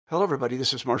Hello, everybody.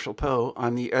 This is Marshall Poe.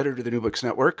 I'm the editor of the New Books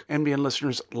Network. NBN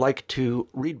listeners like to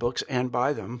read books and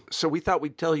buy them. So we thought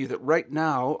we'd tell you that right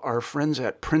now, our friends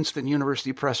at Princeton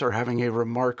University Press are having a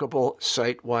remarkable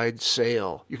site-wide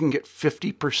sale. You can get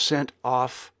 50%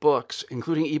 off books,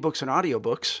 including ebooks and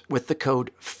audiobooks, with the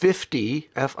code 50,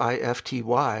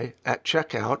 F-I-F-T-Y, at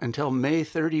checkout until May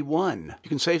 31. You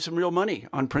can save some real money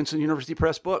on Princeton University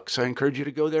Press books. I encourage you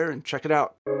to go there and check it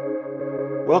out.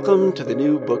 Welcome to the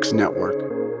New Books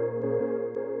Network.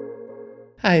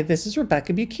 Hi, this is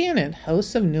Rebecca Buchanan,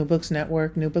 host of New Books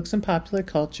Network, New Books and Popular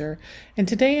Culture, and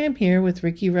today I'm here with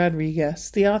Ricky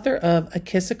Rodríguez, the author of A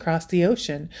Kiss Across the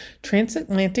Ocean,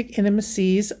 Transatlantic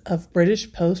Intimacies of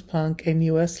British Post-Punk and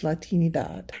U.S.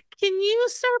 Latinidad. Can you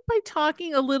start by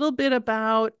talking a little bit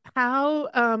about how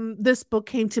this book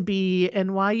came to be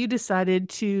and why you decided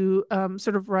to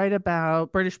sort of write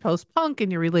about British post-punk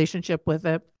and your relationship with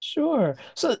it? Sure.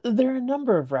 So there are a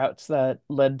number of routes that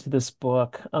led to this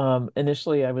book.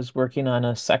 Initially, I was working on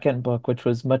a second book, which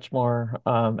was much more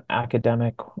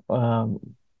academic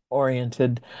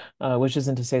oriented, which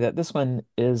isn't to say that this one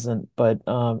isn't, but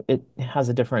it has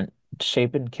a different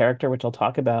shape and character, which I'll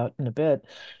talk about in a bit.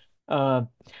 Uh,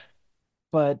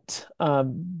 but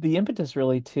the impetus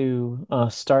really to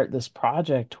start this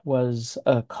project was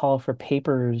a call for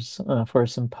papers for a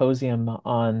symposium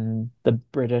on the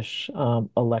British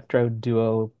electro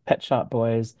duo Pet Shop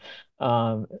Boys.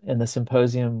 And the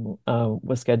symposium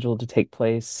was scheduled to take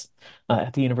place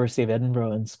at the University of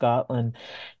Edinburgh in Scotland.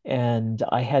 And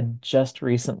I had just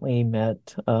recently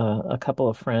met a couple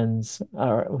of friends,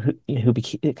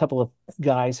 a couple of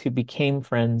guys who became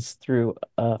friends through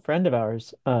a friend of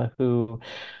ours who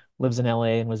lives in LA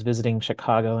and was visiting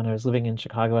Chicago, and I was living in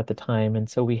Chicago at the time. And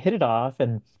so we hit it off,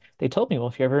 and they told me, well,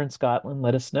 if you're ever in Scotland,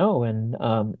 let us know. And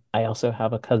I also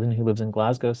have a cousin who lives in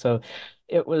Glasgow. So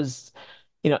it was,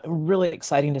 really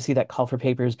exciting to see that call for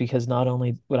papers because not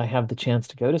only would I have the chance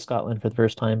to go to Scotland for the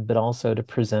first time, but also to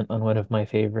present on one of my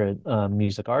favorite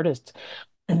music artists.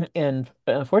 And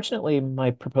fortunately, my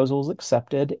proposal was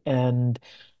accepted, and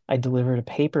I delivered a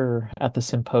paper at the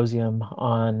symposium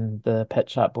on the Pet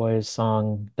Shop Boys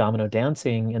song Domino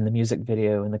Dancing and the music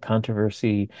video and the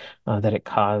controversy that it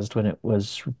caused when it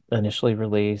was initially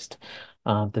released.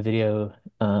 The video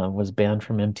was banned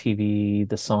from MTV.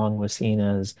 The song was seen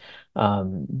as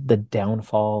the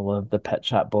downfall of the Pet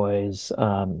Shop Boys.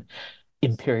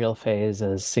 Imperial phase,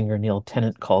 as singer Neil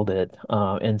Tennant called it.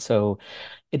 And so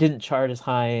it didn't chart as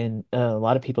high, and a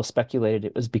lot of people speculated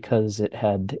it was because it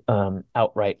had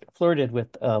outright flirted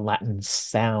with a Latin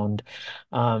sound.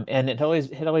 And it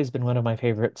had always been one of my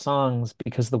favorite songs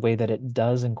because the way that it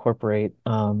does incorporate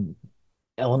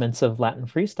elements of Latin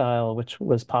freestyle, which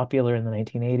was popular in the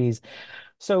 1980s.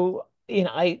 So,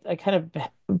 I kind of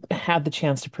had the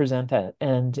chance to present that,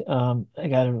 and I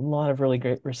got a lot of really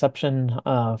great reception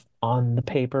on the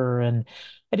paper, and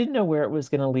I didn't know where it was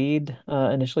going to lead.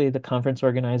 Initially, the conference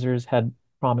organizers had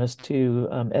promised to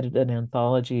edit an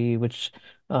anthology, which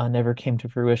never came to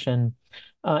fruition.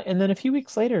 And then a few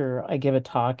weeks later, I gave a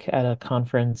talk at a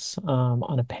conference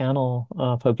on a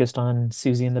panel focused on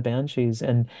Susie and the Banshees,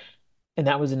 and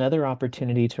that was another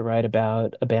opportunity to write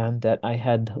about a band that I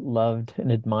had loved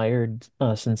and admired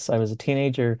since I was a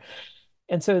teenager.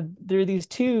 And so there are these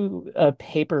two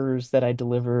papers that I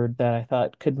delivered that I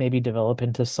thought could maybe develop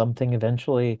into something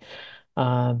eventually.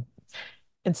 Um,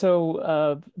 and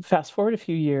so fast forward a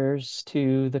few years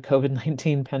to the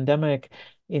COVID-19 pandemic,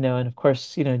 and of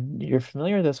course, you're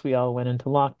familiar with this. We all went into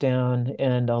lockdown,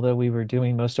 and although we were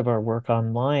doing most of our work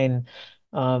online,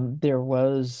 there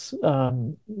was a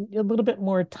little bit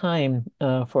more time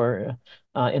for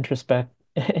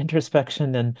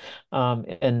introspection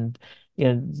and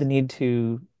the need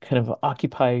to kind of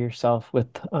occupy yourself with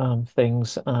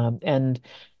things. And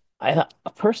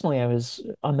personally, I was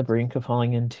on the brink of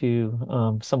falling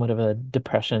into somewhat of a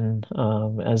depression,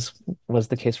 as was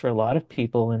the case for a lot of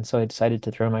people, and so I decided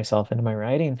to throw myself into my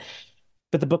writing.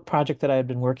 But the book project that I had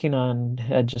been working on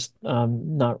had just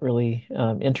not really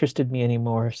interested me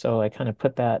anymore. So I kind of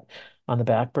put that on the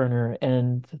back burner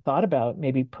and thought about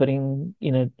maybe pulling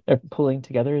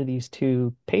together these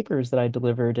two papers that I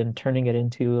delivered and turning it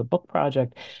into a book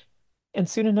project. And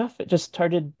soon enough, it just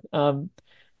started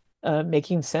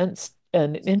making sense.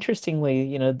 And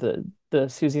interestingly, the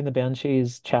Susie and the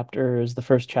Banshees chapter is the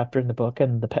first chapter in the book,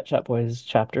 and the Pet Shop Boys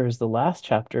chapter is the last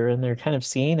chapter, and they're kind of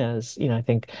seen as, I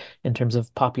think, in terms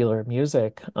of popular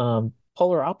music,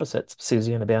 polar opposites.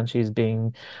 Susie and the Banshees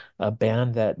being a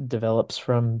band that develops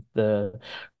from the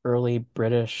early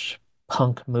British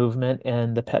punk movement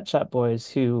and the Pet Shop Boys,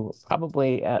 who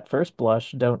probably at first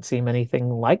blush don't seem anything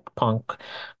like punk.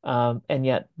 And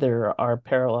yet there are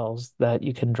parallels that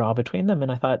you can draw between them. And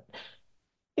I thought,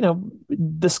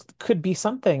 this could be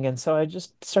something. And so I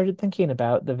just started thinking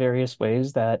about the various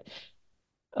ways that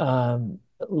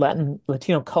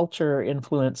Latino culture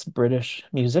influenced British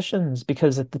musicians,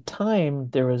 because at the time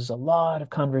there was a lot of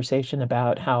conversation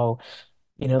about how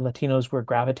Latinos were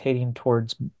gravitating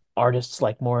towards artists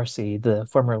like Morrissey, the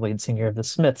former lead singer of the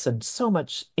Smiths, and so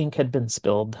much ink had been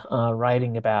spilled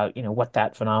writing about, what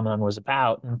that phenomenon was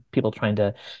about, and people trying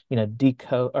to,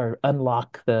 decode or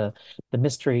unlock the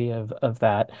mystery of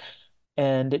that.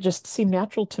 And it just seemed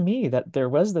natural to me that there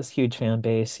was this huge fan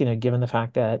base, given the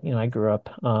fact that, I grew up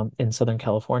in Southern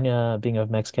California, being of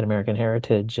Mexican American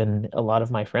heritage, and a lot of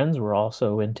my friends were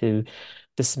also into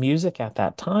this music at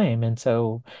that time. And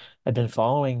so I've been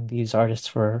following these artists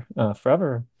for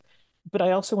forever. But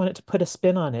I also wanted to put a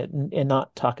spin on it and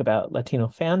not talk about Latino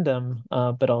fandom,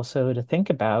 but also to think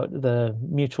about the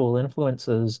mutual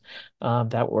influences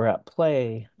that were at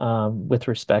play with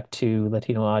respect to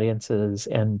Latino audiences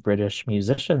and British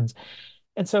musicians.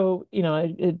 And so,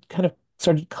 it kind of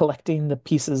started collecting the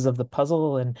pieces of the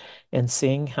puzzle and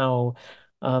seeing how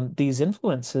these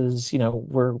influences, you know,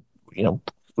 were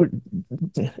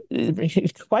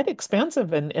quite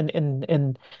expansive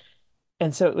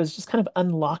and so it was just kind of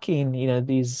unlocking,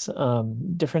 these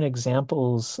different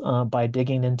examples by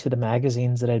digging into the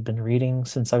magazines that I'd been reading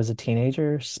since I was a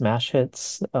teenager, Smash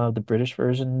Hits, the British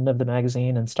version of the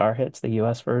magazine, and Star Hits, the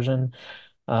US version,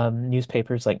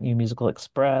 newspapers like New Musical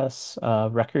Express,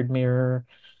 Record Mirror,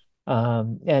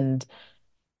 and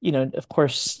of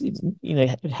course,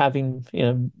 having,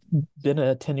 been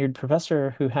a tenured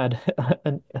professor who had,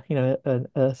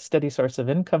 a steady source of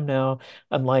income now,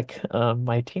 unlike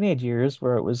my teenage years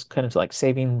where it was kind of like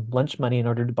saving lunch money in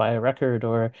order to buy a record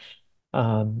or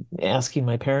asking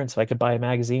my parents if I could buy a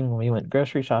magazine when we went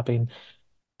grocery shopping.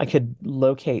 I could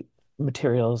locate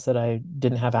materials that I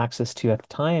didn't have access to at the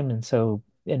time. And so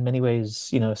in many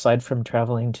ways, aside from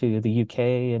traveling to the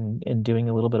UK and doing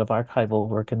a little bit of archival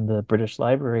work in the British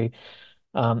Library,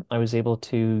 I was able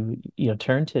to,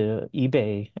 turn to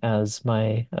eBay as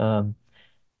my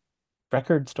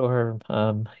record store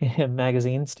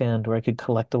magazine stand where I could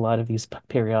collect a lot of these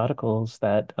periodicals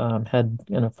that had,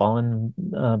 fallen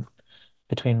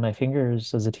between my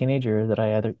fingers as a teenager that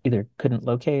I either couldn't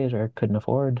locate or couldn't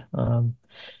afford.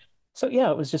 So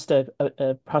yeah, it was just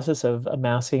a process of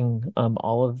amassing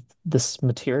all of this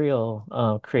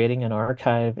material, creating an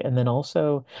archive, and then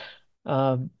also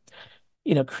um,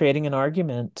 creating an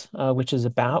argument which is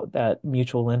about that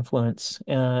mutual influence.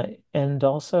 And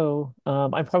also,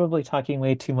 I'm probably talking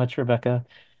way too much, Rebecca.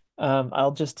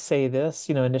 I'll just say this,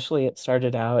 initially it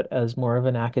started out as more of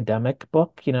an academic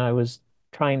book. I was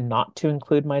trying not to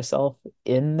include myself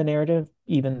in the narrative,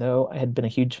 even though I had been a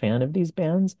huge fan of these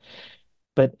bands.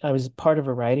 But I was part of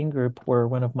a writing group where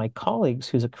one of my colleagues,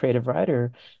 who's a creative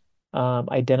writer,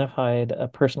 identified a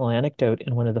personal anecdote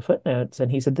in one of the footnotes,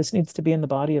 and he said, "This needs to be in the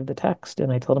body of the text."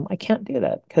 And I told him, "I can't do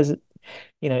that because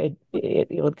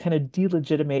it would kind of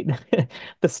delegitimate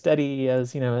the study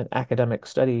as, an academic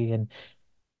study." And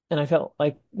I felt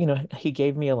like, he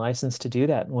gave me a license to do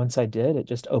that. And once I did, it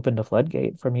just opened a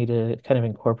floodgate for me to kind of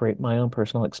incorporate my own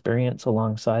personal experience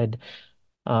alongside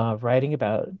writing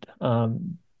about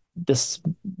this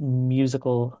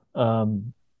musical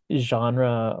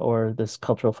genre or this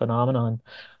cultural phenomenon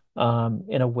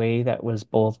in a way that was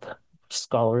both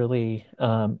scholarly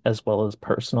as well as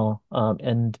personal.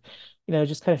 And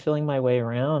just kind of feeling my way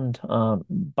around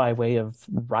by way of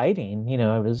writing.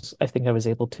 I think I was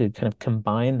able to kind of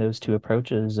combine those two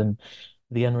approaches, and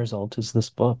the end result is this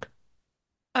book.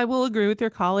 I will agree with your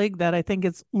colleague that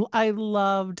I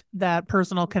loved that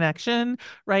personal connection,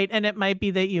 right? And it might be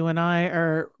that you and I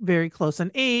are very close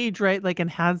in age, right? Like,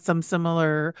 and had some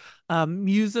similar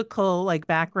musical like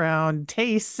background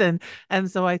tastes. And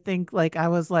so I think like I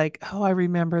was like, oh, I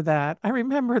remember that. I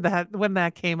remember that when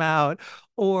that came out,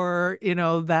 or,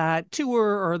 that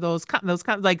tour or those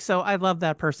kind like, so I love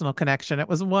that personal connection. It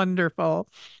was wonderful.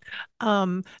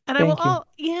 And I will Thank you. all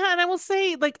yeah, and I will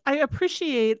say, like, I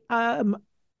appreciate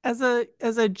as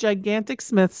a gigantic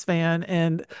Smiths fan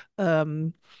and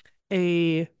um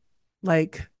a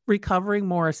like recovering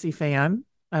Morrissey fan,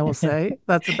 I will say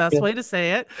that's the best Yeah, way to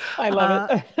say it. I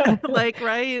love Uh it. like,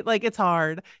 right, like it's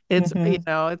hard. It's hmm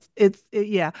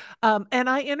yeah. And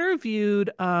I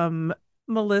interviewed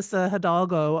Melissa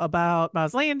Hidalgo about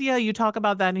Maslandia. You talk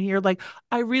about that in here. Like,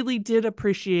 I really did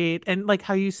appreciate, and like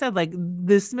how you said, like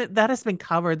this that has been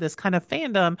covered, this kind of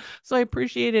fandom. So I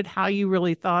appreciated how you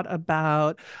really thought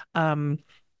about um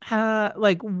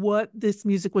like what this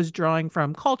music was drawing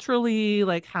from culturally,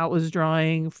 like how it was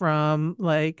drawing from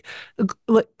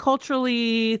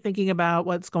culturally thinking about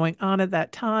what's going on at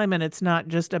that time. And it's not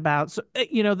just about,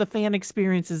 the fan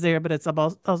experience is there, but it's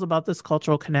about also about this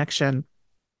cultural connection.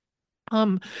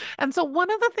 Um, and so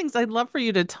one of the things I'd love for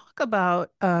you to talk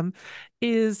about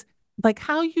is like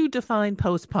how you define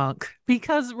post-punk,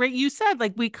 because right, you said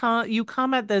like you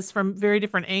come at this from very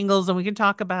different angles, and we can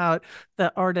talk about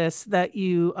the artists that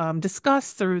you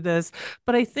discuss through this.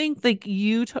 But I think like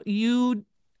you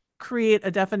create a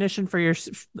definition for your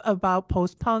about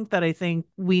post-punk that I think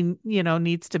we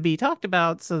needs to be talked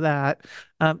about, so that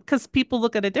because people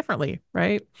look at it differently,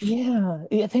 right? Yeah,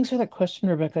 yeah, thanks for that question,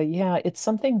 Rebecca. Yeah, it's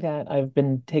something that I've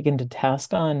been taken to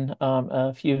task on.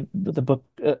 A few of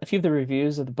the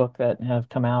reviews of the book that have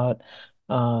come out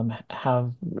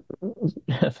have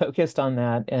focused on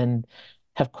that and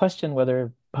have questioned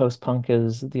whether post-punk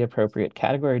is the appropriate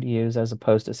category to use as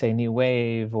opposed to, say, new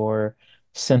wave or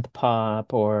synth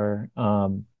pop or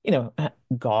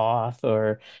goth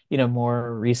or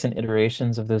more recent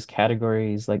iterations of those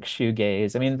categories like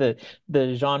shoegaze. I mean,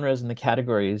 the genres and the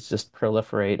categories just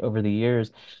proliferate over the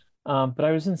years. But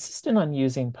I was insistent on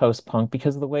using post-punk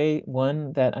because of the way,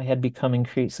 one, that I had become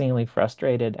increasingly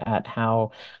frustrated at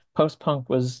how post-punk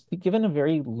was given a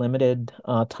very limited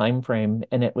time frame,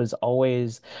 and it was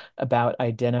always about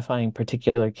identifying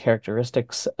particular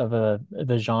characteristics of a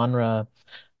genre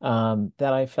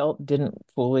that I felt didn't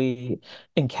fully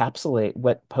encapsulate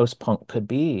what post-punk could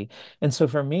be. And so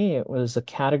for me, it was a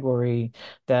category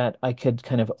that I could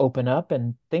kind of open up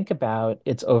and think about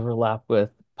its overlap with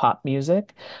pop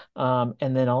music, and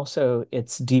then also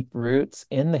its deep roots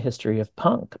in the history of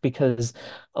punk, because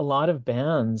a lot of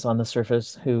bands on the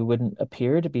surface who wouldn't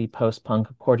appear to be post-punk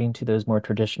according to those more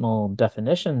traditional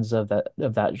definitions of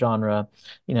that genre,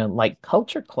 like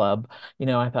Culture Club,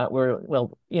 I thought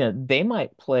well, they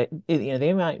might play,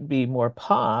 they might be more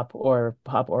pop or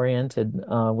pop oriented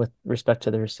with respect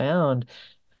to their sound,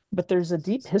 but there's a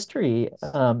deep history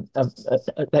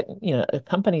that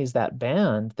accompanies that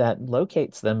band that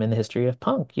locates them in the history of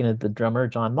punk. The drummer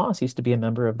John Moss used to be a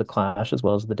member of the Clash as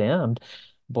well as the Damned.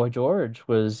 Boy George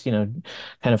was, kind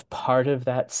of part of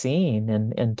that scene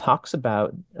and talks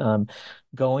about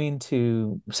going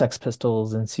to Sex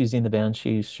Pistols and Susie and the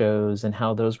Banshees shows and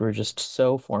how those were just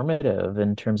so formative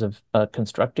in terms of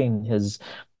constructing his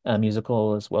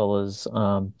musical as well as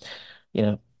you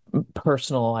know,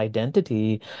 personal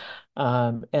identity.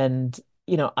 And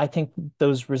I think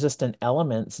those resistant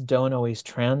elements don't always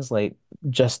translate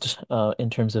just in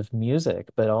terms of music,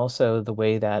 but also the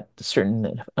way that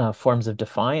certain forms of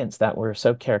defiance that were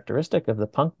so characteristic of the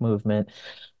punk movement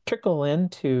trickle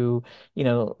into,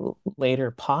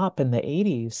 later pop in the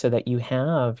 80s, so that you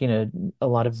have, a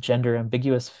lot of gender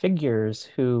ambiguous figures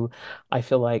who I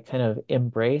feel like kind of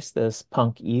embrace this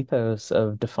punk ethos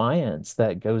of defiance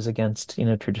that goes against,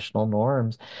 traditional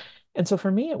norms. And so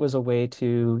for me, it was a way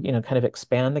to, kind of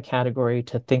expand the category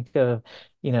to think of,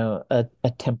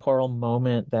 a temporal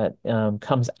moment that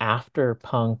comes after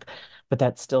punk, but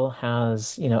that still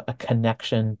has, a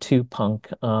connection to punk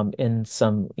in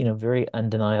some, very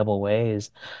undeniable ways.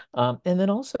 And then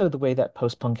also the way that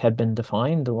post-punk had been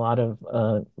defined a lot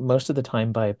of, most of the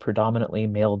time by predominantly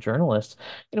male journalists.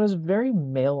 It was very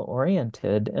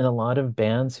male-oriented, and a lot of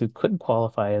bands who could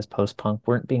qualify as post-punk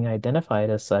weren't being identified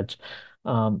as such.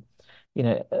 Um,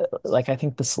 like I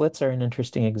think the Slits are an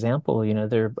interesting example.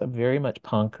 They're very much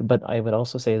punk, but I would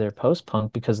also say they're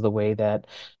post-punk because of the way that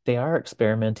they are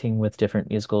experimenting with different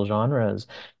musical genres.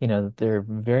 They're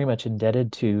very much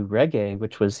indebted to reggae,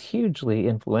 which was hugely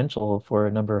influential for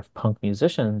a number of punk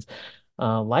musicians.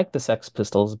 Like the Sex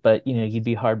Pistols, but you'd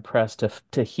be hard pressed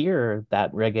to hear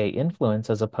that reggae influence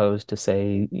as opposed to,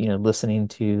 say, listening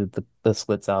to the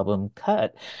Slits album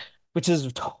Cut, which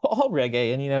is all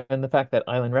reggae. And and the fact that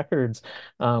Island Records,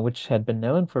 which had been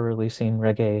known for releasing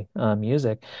reggae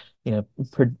music,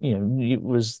 it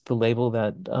was the label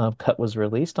that Cut was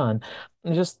released on.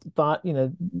 I just thought,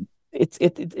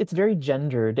 it's very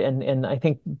gendered, and I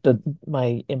think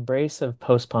my embrace of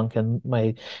post-punk and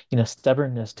my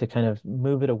stubbornness to kind of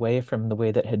move it away from the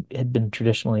way that had been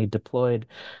traditionally deployed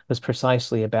was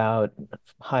precisely about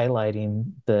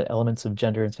highlighting the elements of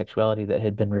gender and sexuality that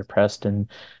had been repressed, and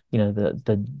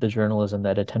the journalism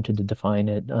that attempted to define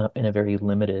it in a very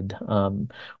limited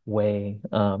way,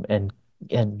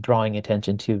 and drawing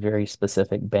attention to very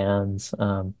specific bands.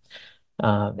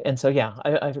 And so, yeah,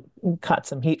 I've caught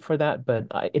some heat for that, but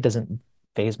it doesn't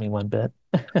faze me one bit.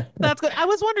 That's good. I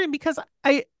was wondering because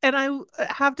I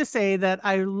have to say that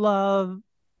I love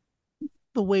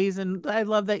the ways, and I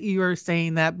love that you are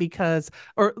saying that because,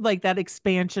 or like that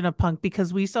expansion of punk,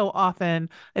 because we so often,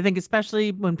 I think,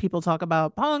 especially when people talk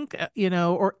about punk,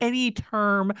 or any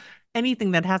term,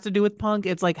 anything that has to do with punk,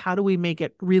 it's like, how do we make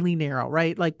it really narrow,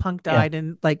 right? Like punk Yeah, died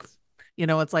in like,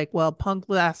 it's like, well, punk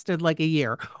lasted like a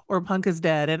year or punk is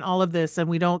dead and all of this. And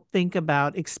we don't think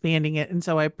about expanding it. And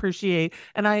so I appreciate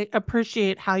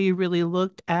how you really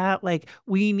looked at like,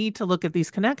 we need to look at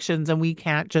these connections and we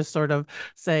can't just sort of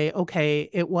say, okay,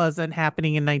 it wasn't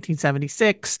happening in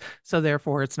 1976. So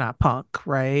therefore it's not punk,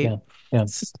 right? yeah, yeah.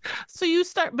 So you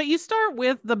start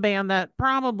with the band that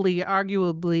probably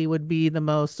arguably would be the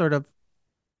most sort of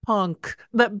punk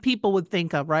that people would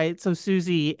think of, right? So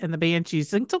Susie and the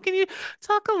Banshees. And so can you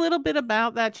talk a little bit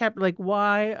about that chapter? Like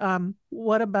why,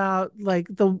 what about like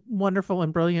the wonderful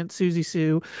and brilliant Susie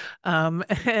Sue,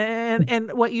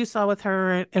 and what you saw with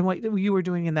her and what you were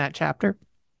doing in that chapter?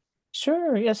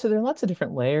 Sure. Yeah. So there are lots of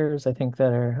different layers, I think,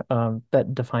 that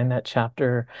define that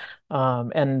chapter.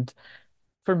 And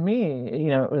for me,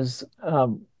 it was,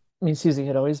 I mean, Susie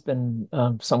had always been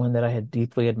someone that I had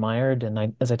deeply admired.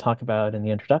 And as I talk about in the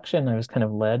introduction, I was kind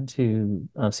of led to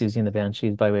Susie and the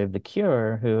Banshees by way of The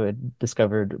Cure, who had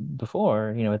discovered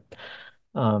before, with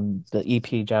the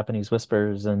EP Japanese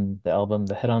Whispers and the album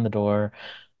The Head on the Door.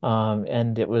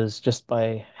 And it was just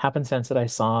by happenstance that I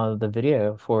saw the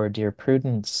video for Dear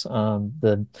Prudence,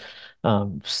 the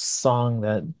song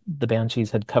that the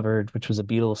Banshees had covered, which was a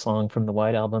Beatles song from the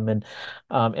White Album,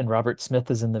 and Robert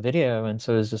Smith is in the video, and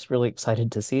so I was just really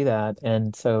excited to see that.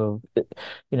 And so,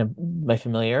 my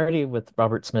familiarity with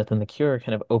Robert Smith and The Cure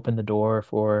kind of opened the door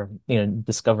for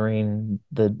discovering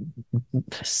the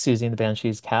Susie and the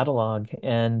Banshees catalog,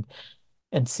 and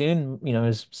soon, I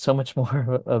was so much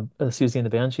more of a Susie and the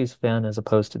Banshees fan as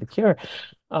opposed to The Cure.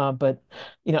 But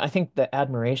I think the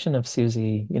admiration of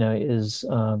Susie, is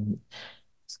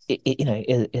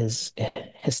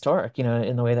historic,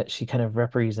 in the way that she kind of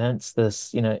represents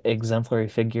this, exemplary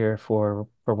figure for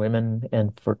women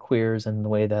and for queers, and the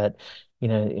way that,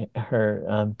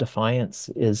 her defiance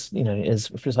is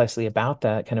precisely about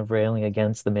that, kind of railing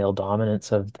against the male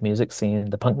dominance of the music scene,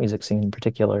 the punk music scene in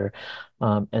particular,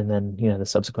 and then, the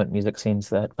subsequent music scenes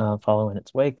that follow in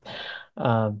its wake.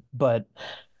 But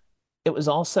it was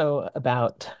also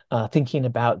about thinking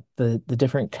about the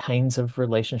different kinds of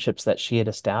relationships that she had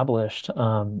established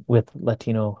with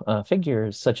Latino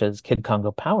figures, such as Kid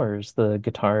Congo Powers, the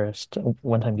guitarist,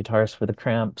 one-time guitarist for the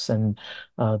Cramps and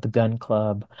the Gun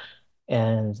Club,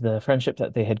 and the friendship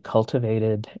that they had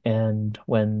cultivated. And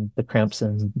when the Cramps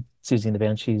and Susie and the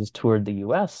Banshees toured the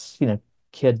US,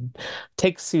 Kid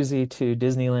takes Susie to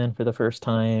Disneyland for the first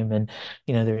time. And,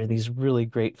 there are these really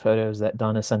great photos that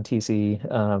Donna Santisi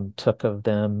took of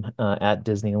them at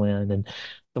Disneyland. And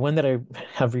the one that I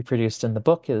have reproduced in the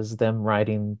book is them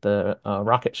riding the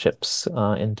rocket ships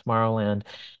in Tomorrowland.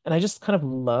 And I just kind of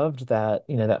loved that,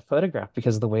 that photograph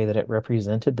because of the way that it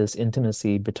represented this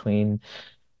intimacy between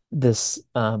this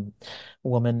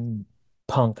woman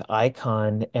punk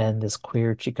icon and this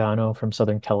queer Chicano from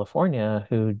Southern California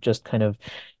who just kind of,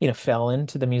 fell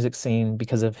into the music scene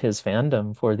because of his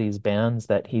fandom for these bands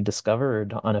that he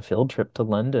discovered on a field trip to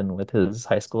London with his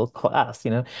high school class.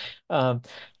 Um,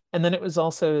 and then it was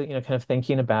also, kind of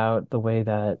thinking about the way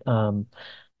that,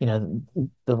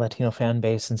 the Latino fan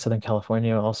base in Southern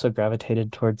California also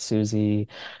gravitated towards Susie,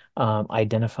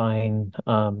 identifying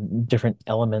different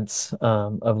elements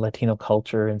of Latino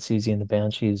culture in Susie and the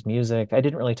Banshees music. I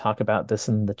didn't really talk about this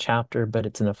in the chapter, but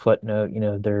it's in a footnote,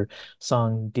 their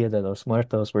song Dia de los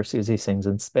Muertos, where Susie sings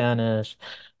in Spanish.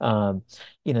 Um,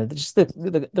 just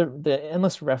the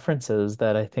endless references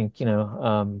that I think,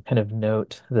 kind of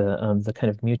note the kind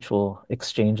of mutual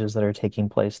exchanges that are taking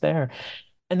place there.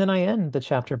 And then I end the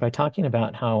chapter by talking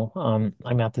about how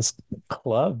I'm at this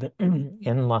club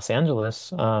in Los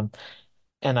Angeles,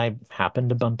 and I happened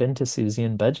to bump into Susie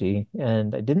and Budgie,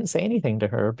 and I didn't say anything to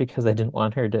her because I didn't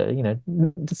want her to,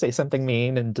 to say something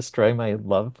mean and destroy my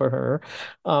love for her.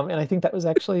 And I think that was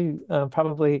actually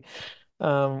probably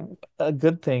a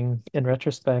good thing in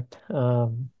retrospect.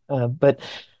 But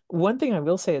one thing I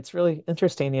will say, it's really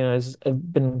interesting, as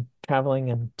I've been traveling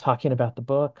and talking about the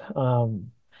book.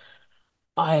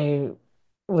 I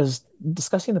was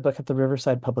discussing the book at the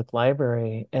Riverside Public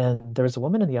Library, and there was a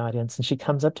woman in the audience, and she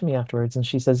comes up to me afterwards and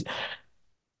she says,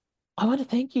 I want to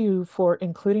thank you for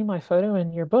including my photo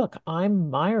in your book. I'm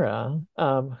Myra,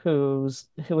 who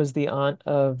was the aunt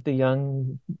of the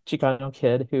young Chicano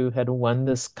kid who had won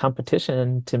this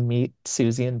competition to meet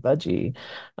Susie and Budgie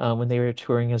when they were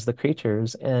touring as the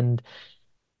Creatures. And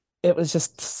it was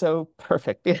just so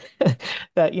perfect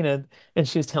that, and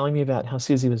she was telling me about how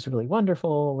Susie was really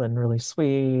wonderful and really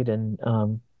sweet and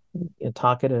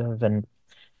talkative and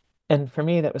for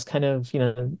me that was kind of,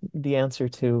 the answer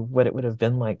to what it would have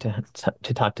been like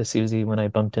to talk to Susie when I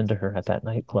bumped into her at that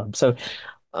nightclub. So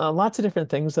lots of different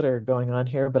things that are going on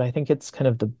here, but I think it's kind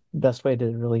of the best way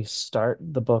to really start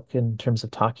the book in terms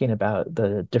of talking about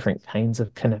the different kinds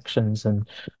of connections and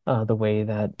the way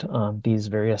that these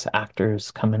various actors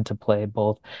come into play,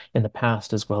 both in the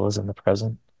past as well as in the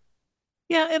present.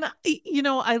 Yeah, and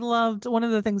I loved one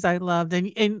of the things I loved,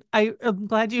 and I am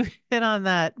glad you hit on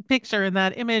that picture and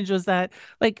that image was that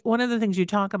like one of the things you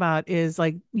talk about is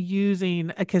like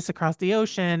using A Kiss Across the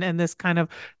Ocean and this kind of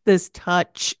this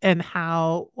touch and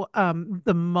how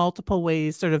the multiple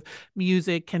ways sort of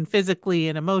music can physically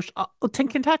and emotion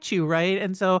can touch you, right?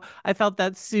 And so I felt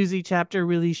that Susie chapter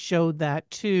really showed that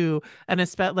too, and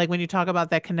especially like when you talk about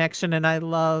that connection, and I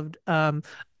loved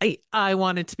I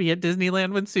wanted to be at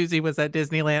Disneyland when Susie was at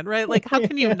Disneyland, right? Like, how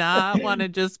can you not want to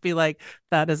just be like,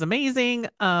 that is amazing?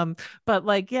 But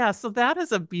like, yeah, so that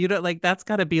is a beautiful, like, that's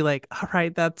got to be like, all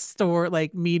right, that store,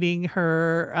 like meeting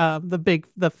her,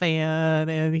 the fan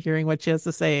and hearing what she has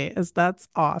to say is that's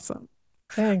awesome.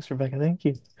 Thanks, Rebecca. Thank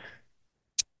you.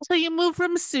 So you move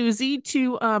from Susie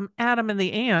to Adam and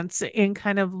the Ants and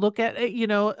kind of look at it,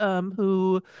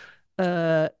 who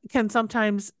can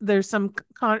sometimes there's some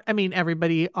I mean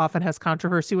everybody often has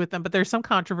controversy with them, but there's some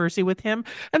controversy with him.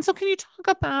 And so can you talk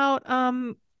about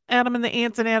Adam and the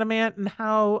Ants and Adamant and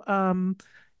how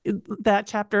that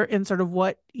chapter and sort of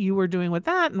what you were doing with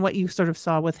that and what you sort of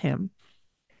saw with him?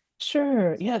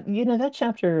 Sure. Yeah, that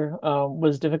chapter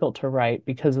was difficult to write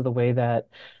because of the way that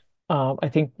I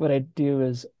think what I do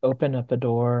is open up a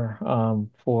door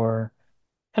for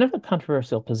kind of a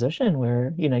controversial position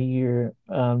where, you're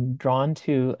drawn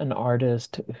to an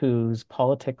artist whose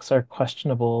politics are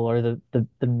questionable or the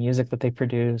music that they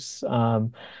produce,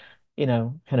 kind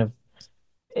of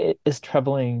is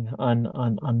troubling on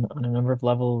a number of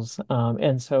levels.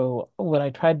 And so what I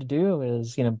tried to do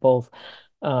is, both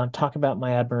talk about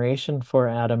my admiration for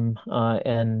Adam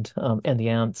and the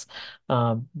Ants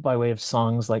by way of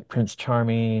songs like Prince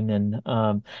Charming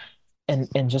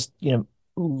and just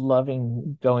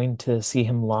loving going to see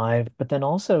him live, but then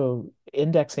also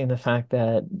indexing the fact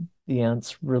that the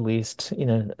Ants released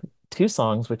two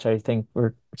songs which I think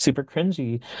were super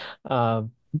cringy, uh,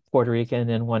 Puerto Rican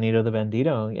and Juanito the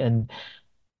Bandito,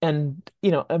 and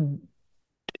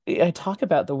I talk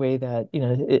about the way that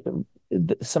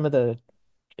some of the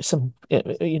some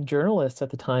journalists at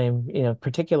the time,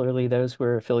 particularly those who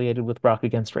were affiliated with Rock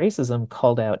Against Racism,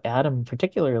 called out Adam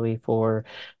particularly for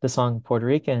the song Puerto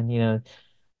Rican,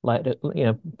 light,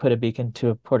 put a beacon to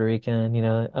a Puerto Rican,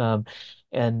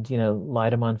 and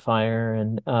light him on fire.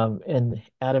 And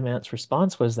Adam Ant's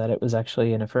response was that it was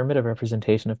actually an affirmative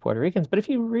representation of Puerto Ricans. But if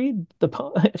you read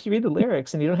if you read the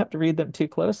lyrics, and you don't have to read them too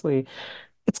closely,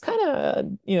 it's kind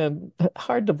of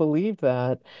hard to believe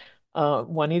that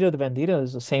Juanito the Bandito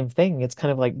is the same thing. It's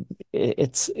kind of like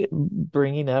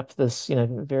bringing up this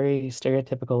very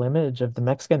stereotypical image of the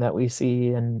Mexican that we see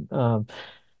in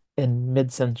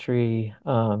mid-century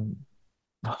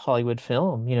Hollywood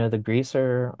film. The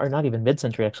Greaser, or not even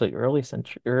mid-century, actually early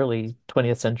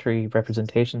 20th century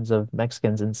representations of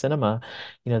Mexicans in cinema.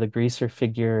 The Greaser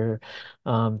figure,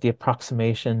 the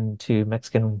approximation to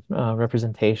Mexican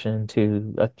representation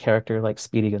to a character like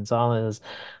Speedy Gonzalez,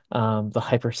 the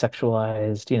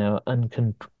hypersexualized,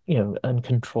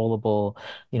 uncontrollable,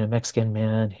 Mexican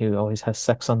man who always has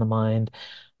sex on the mind.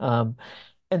 Um,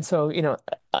 and so,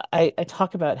 I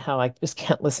talk about how I just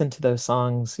can't listen to those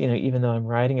songs, even though I'm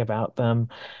writing about them.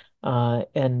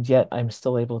 And yet I'm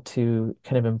still able to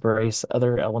kind of embrace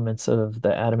other elements of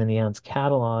the Adam and the Ants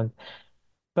catalog.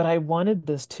 But I wanted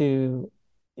this to,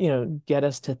 get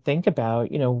us to think about,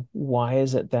 why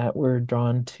is it that we're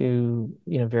drawn to,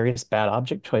 various bad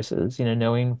object choices,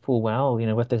 knowing full well,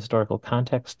 what the historical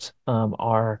contexts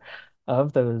are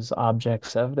of those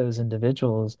objects, of those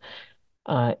individuals,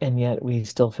 and yet we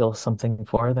still feel something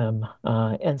for them.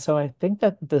 And so I think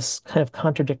that this kind of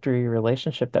contradictory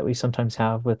relationship that we sometimes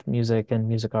have with music and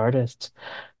music artists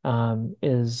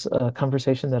is a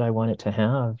conversation that I wanted to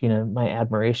have. My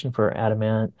admiration for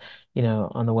Adamant,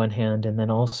 on the one hand, and then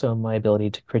also my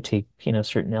ability to critique,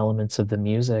 certain elements of the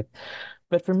music.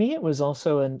 But for me, it was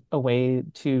also a way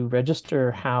to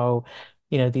register how,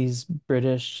 these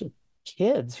British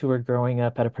kids who are growing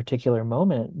up at a particular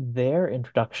moment, their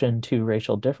introduction to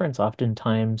racial difference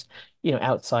oftentimes,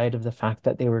 outside of the fact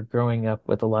that they were growing up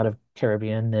with a lot of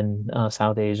Caribbean and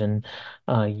South Asian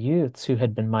youths who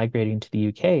had been migrating to the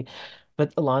UK,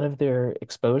 but a lot of their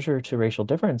exposure to racial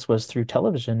difference was through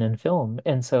television and film.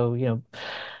 And so,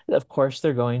 of course,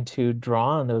 they're going to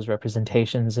draw on those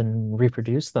representations and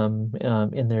reproduce them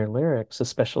in their lyrics,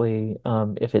 especially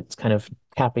if it's kind of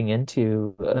tapping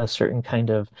into a certain kind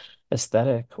of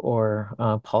aesthetic or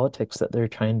politics that they're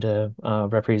trying to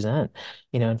represent.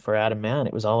 And for Adam Mann,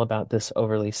 it was all about this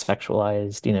overly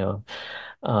sexualized,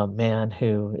 man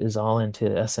who is all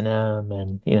into S&M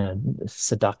and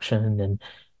seduction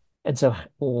and so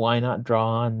why not draw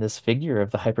on this figure of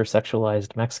the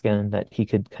hypersexualized Mexican that he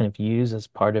could kind of use as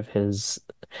part of his,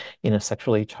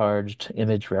 sexually charged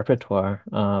image repertoire.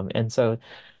 And so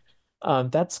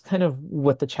that's kind of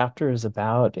what the chapter is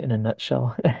about in a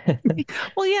nutshell.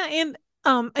 Well, yeah, and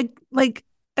like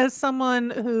as someone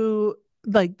who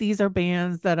like these are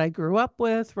bands that I grew up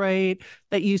with, right?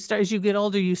 That you start as you get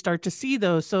older, you start to see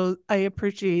those. So I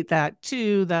appreciate that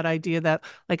too, that idea that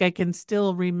like I can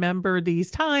still remember these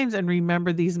times and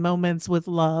remember these moments with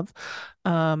love.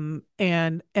 And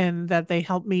that they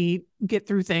help me get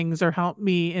through things or help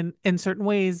me in certain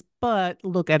ways, but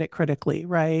look at it critically,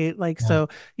 right? Like Yeah. so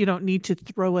you don't need to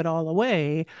throw it all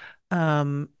away.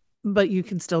 Um, but you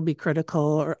can still be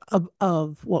critical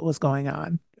of what was going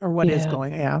on or what is Yeah.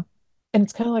 going on. Yeah. And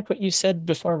it's kind of like what you said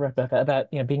before, Rebecca,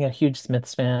 about, being a huge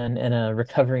Smiths fan and a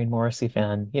recovering Morrissey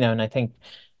fan, and I think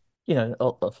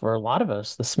for a lot of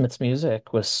us, the Smiths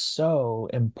music was so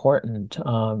important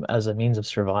as a means of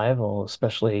survival,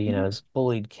 especially, as a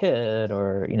bullied kid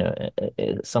or,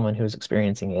 someone who's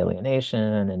experiencing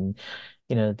alienation and,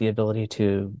 the ability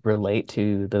to relate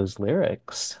to those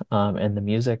lyrics and the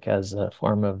music as a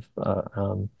form of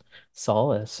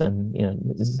solace and,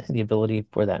 the ability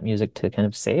for that music to kind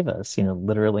of save us,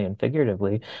 literally and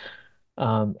figuratively.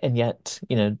 And yet,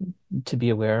 to be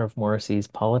aware of Morrissey's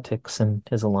politics and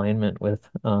his alignment with,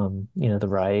 the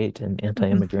right and Mhm.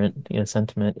 anti-immigrant,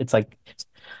 sentiment, it's like it's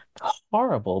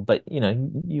horrible. But,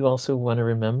 you also want to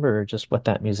remember just what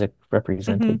that music Mhm.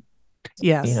 represented.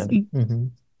 Yes.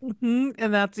 Mhm.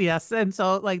 And that's yes. And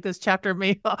so like this chapter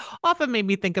may often made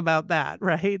me think about that,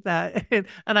 right? That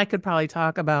and I could probably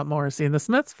talk about Morrissey and the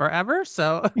Smiths forever.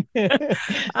 So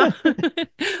but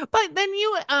then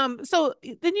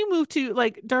you move to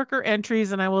like darker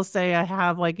entries, and I will say I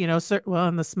have like well,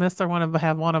 and the Smiths are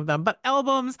have one of them, but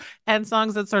albums and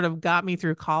songs that sort of got me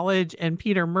through college. And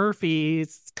Peter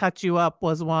Murphy's "Cut You Up"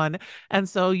 was one, and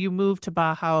so you moved to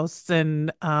Bauhaus,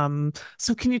 and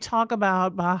so can you talk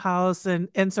about Bauhaus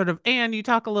and sort of and you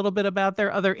talk a little bit about their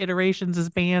other iterations as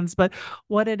bands, but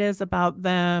what it is about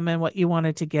them and what you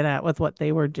wanted to get at with what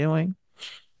they were doing?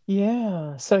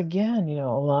 Yeah. So again,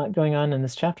 a lot going on in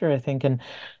this chapter, I think. And,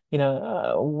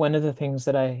 one of the things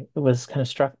that I was kind of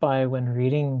struck by when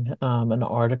reading an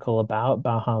article about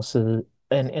Bauhaus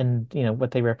and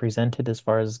what they represented as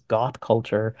far as goth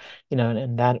culture,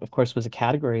 and that of course was a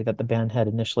category that the band had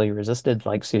initially resisted,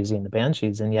 like Susie and the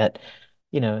Banshees, and yet,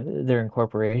 their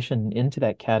incorporation into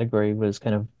that category was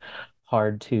kind of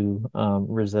hard to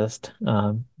resist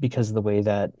because of the way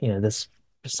that, this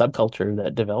subculture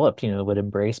that developed, would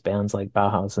embrace bands like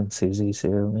Bauhaus and Susie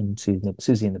Sue and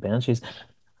Susie and the Banshees.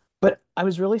 But I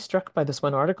was really struck by this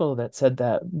one article that said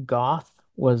that goth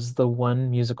was the one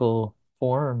musical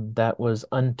form that was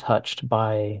untouched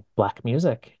by black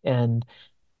music.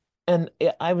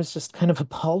 I was just kind of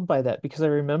appalled by that because I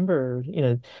remember,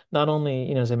 not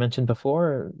only, as I mentioned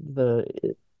before, the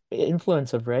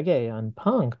influence of reggae on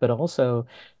punk, but also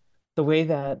the way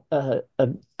that a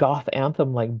goth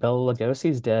anthem like Bela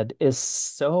Lugosi's Dead is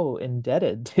so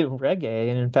indebted to reggae,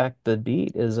 and in fact, the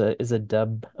beat is a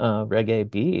dub reggae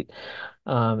beat,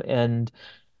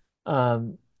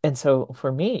 and so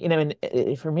for me,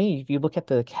 and for me, if you look at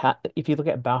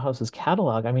Bauhaus's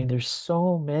catalog, I mean, there's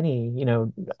so many,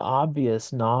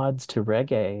 obvious nods to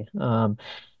reggae.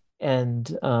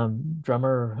 And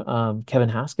drummer Kevin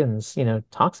Haskins,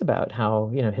 talks about how,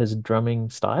 his drumming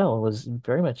style was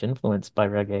very much influenced by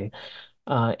reggae.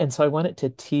 And so I wanted to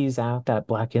tease out that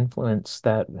black influence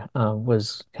that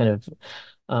was kind of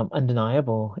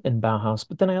undeniable in Bauhaus.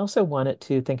 But then I also wanted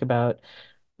to think about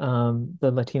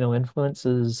the Latino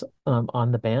influences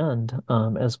on the band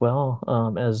as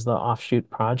well as the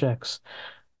offshoot projects.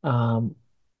 Um,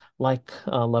 like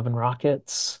Love and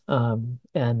Rockets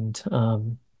and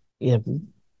you know,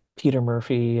 Peter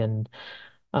Murphy and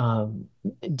um,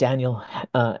 Daniel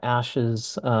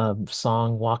Ash's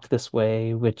song Walk This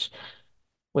Way, which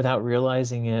without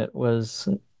realizing it was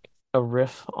a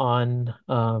riff on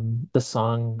the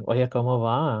song Oye Como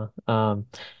Va.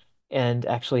 And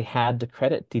actually had to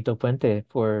credit Tito Puente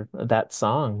for that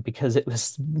song because it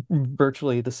was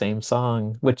virtually the same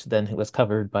song, which then was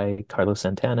covered by Carlos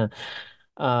Santana.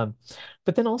 Um,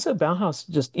 but then also Bauhaus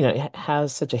just, it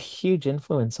has such a huge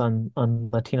influence on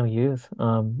Latino youth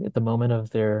at the moment of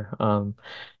their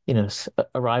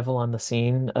arrival on the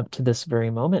scene up to this very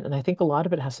moment. And I think a lot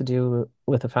of it has to do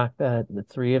with the fact that the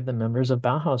three of the members of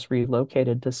Bauhaus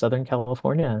relocated to Southern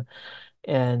California,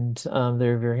 and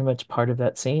they're very much part of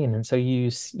that scene. And so you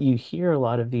hear a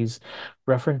lot of these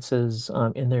references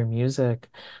in their music,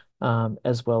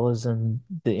 as well as in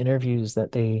the interviews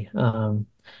that they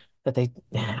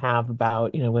have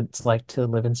about, what it's like to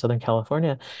live in Southern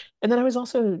California. And then I was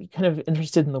also kind of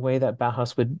interested in the way that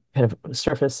Bauhaus would kind of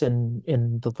surface in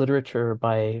the literature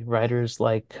by writers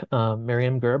like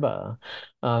Miriam Gerba,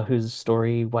 whose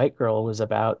story White Girl was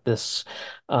about this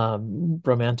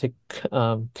romantic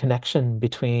connection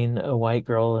between a white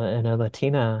girl and a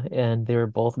Latina, and they were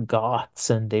both goths,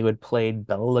 and they would play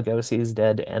Bela Lugosi's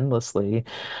Dead endlessly.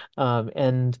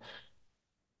 And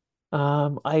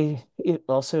I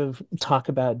also talk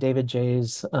about David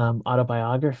J's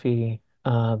autobiography,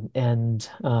 and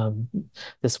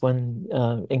this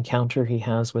one encounter he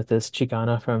has with this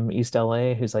Chicana from East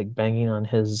LA who's like banging on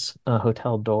his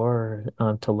hotel door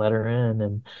to let her in,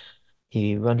 and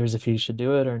he wonders if he should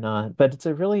do it or not. But it's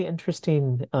a really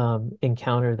interesting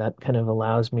encounter that kind of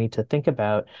allows me to think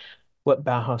about what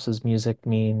Bauhaus's music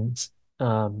means.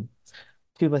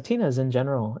 To Latinas in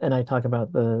general, and I talk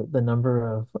about the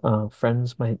number of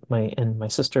friends, my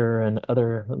sister and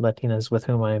other Latinas with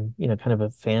whom I'm, kind of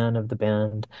a fan of the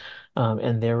band,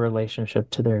 and their relationship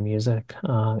to their music.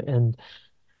 And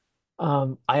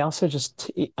I also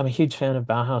I'm a huge fan of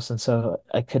Bauhaus, and so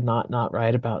I could not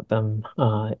write about them.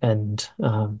 And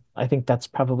I think that's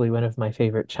probably one of my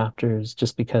favorite chapters,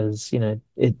 just because,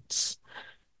 it's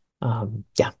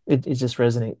yeah, it just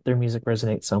their music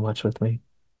resonates so much with me.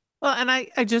 Well, and I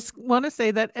just want to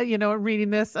say that, reading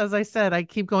this, as I said, I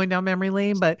keep going down memory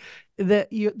lane, but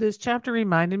this chapter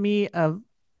reminded me of,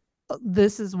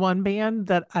 this is one band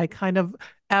that I kind of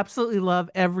absolutely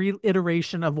love every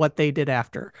iteration of what they did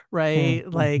after, right?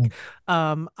 Mhm. Like,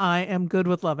 I am good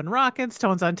with Love and Rockets,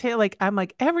 Tones on Tail. Like, I'm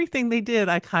like, everything they did,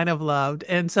 I kind of loved.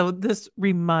 And so this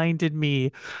reminded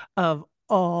me of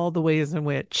all the ways in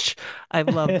which I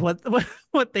loved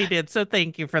what they did. So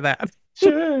thank you for that.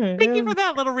 Sure, Thank you yeah. for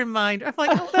that little reminder. I'm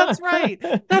like, oh, that's right.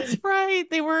 That's right.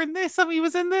 They were in this. He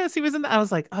was in this. He was in that. I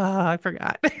was like, oh, I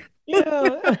forgot.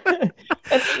 Yeah.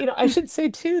 And I should say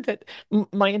too that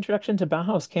my introduction to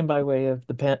Bauhaus came by way of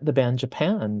the band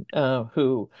Japan,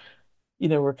 who,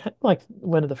 were kind of like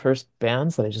one of the first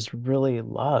bands that I just really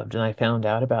loved, and I found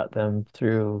out about them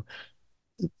through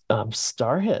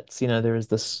star hits. There was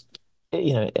this,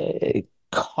 a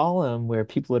column where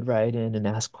people would write in and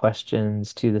ask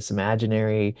questions to this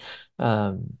imaginary.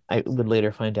 I would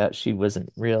later find out she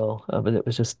wasn't real, but it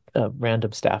was just a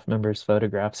random staff member's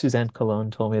photograph. Suzanne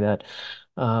Cologne told me that.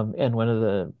 And one of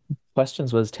the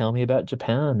questions was, "Tell me about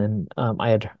Japan." And I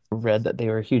had read that they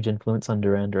were a huge influence on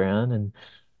Duran Duran,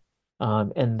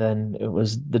 and then it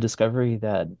was the discovery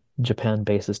that Japan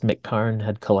bassist Mick Karn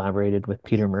had collaborated with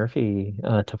Peter Murphy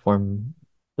to form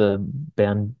the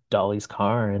band Dolly's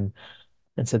Car, and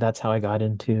so that's how I got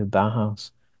into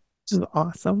Bauhaus. Which is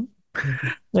awesome.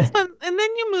 Mhm. So, and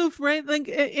then you move, right? Like,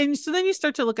 and so then you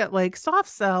start to look at like soft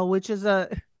cell, which is a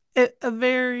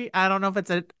very, I don't know if it's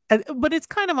but it's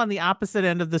kind of on the opposite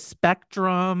end of the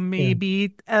spectrum, Yeah,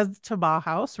 maybe, as to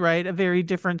Bauhaus, right? A very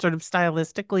different sort of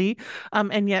stylistically,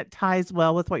 and yet ties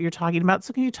well with what you're talking about.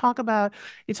 So can you talk a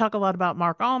lot about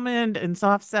Mark Almond and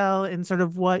soft cell and sort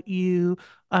of what you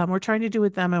were trying to do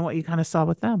with them and what you kind of saw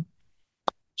with them?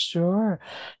 sure.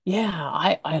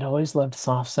 Yeah, I'd always loved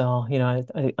soft cell.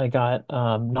 I got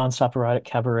Nonstop Erotic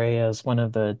Cabaret as one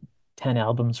of the 10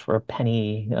 albums for a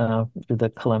penny through the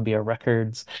Columbia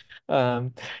Records.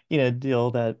 Um,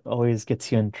 deal that always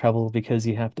gets you in trouble because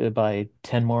you have to buy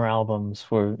 10 more albums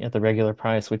for at the regular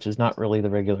price, which is not really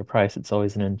the regular price. It's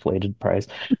always an inflated price.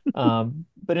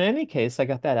 But in any case, I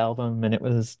got that album, and it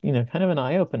was, kind of an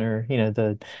eye opener.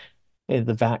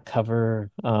 The back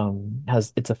cover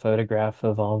it's a photograph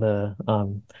of all the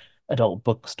adult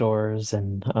bookstores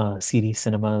and CD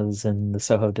cinemas in the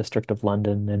Soho district of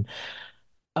London, and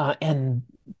I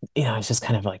was just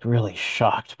kind of like really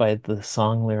shocked by the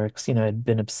song lyrics. I'd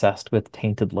been obsessed with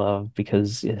Tainted Love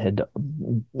because it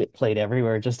played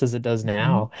everywhere just as it does Mhm.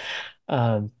 now.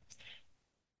 Um,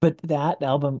 but that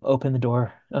album opened the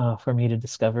door for me to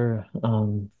discover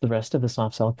the rest of the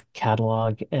Soft Cell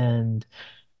catalog, and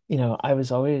I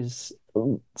was always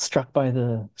struck by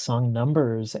the song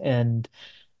numbers, and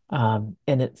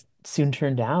soon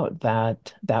turned out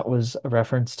that that was a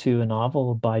reference to a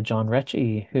novel by John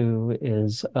Rechy, who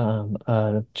is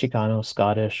a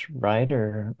Chicano-Scottish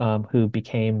writer who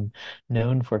became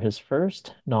known for his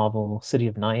first novel, City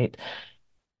of Night,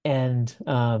 and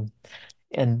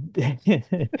and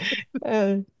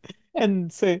uh,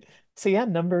 and so yeah,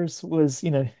 Numbers was,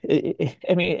 I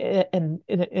mean,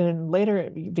 and later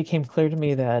it became clear to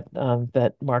me that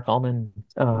that Mark Allman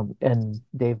and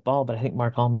Dave Ball, but I think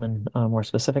Mark Allman more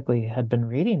specifically, had been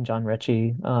reading John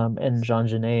Rechy and Jean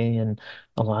Genet and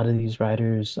a lot of these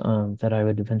writers that I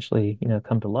would eventually,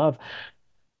 come to love.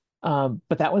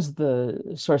 But that was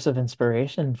the source of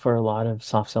inspiration for a lot of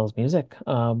Soft Cell's music.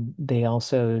 They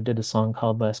also did a song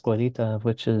called La Escuelita,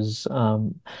 which is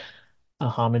a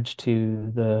homage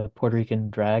to the Puerto Rican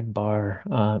drag bar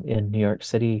in New York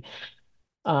City.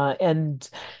 And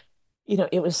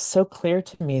it was so clear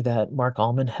to me that Mark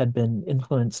Allman had been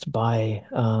influenced by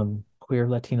queer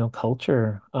Latino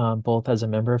culture, both as a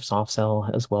member of Soft Cell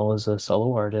as well as a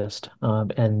solo artist.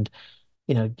 And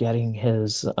getting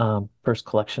his first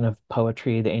collection of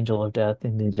poetry, The Angel of Death,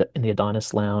 in the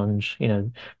Adonis Lounge,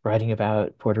 writing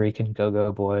about Puerto Rican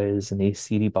go-go boys and these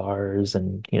seedy bars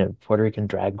and Puerto Rican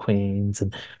drag queens,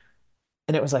 and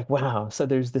it was like, wow. So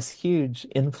there's this huge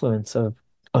influence of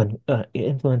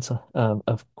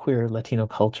queer Latino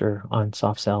culture on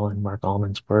Soft Cell and Mark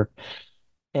Allman's work,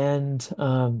 and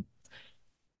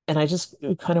I just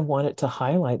kind of wanted to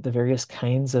highlight the various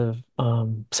kinds of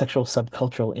sexual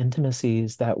subcultural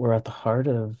intimacies that were at the heart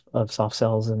of Soft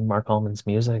Cells and Mark Allman's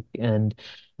music. And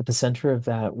at the center of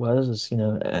that was,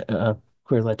 a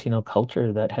queer Latino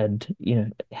culture that had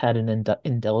an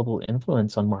indelible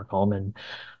influence on Mark Allman.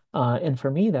 And for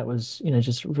me, that was,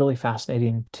 just really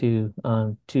fascinating to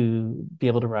be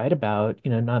able to write about,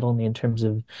 not only in terms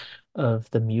of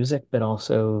the music, but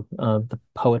also the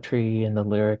poetry and the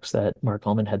lyrics that Mark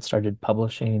Ullman had started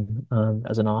publishing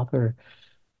as an author.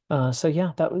 So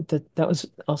yeah, that was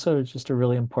also just a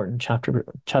really important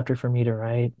chapter for me to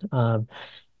write,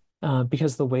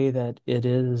 because the way that it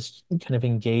is kind of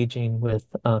engaging with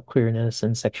queerness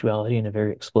and sexuality in a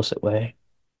very explicit way.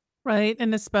 Right.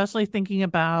 And especially thinking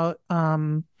about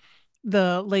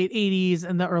the late 80s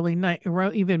and the early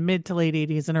even mid to late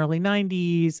 80s and early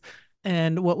 90s,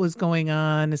 and what was going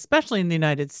on, especially in the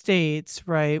United States,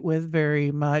 right, with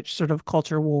very much sort of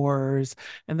culture wars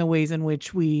and the ways in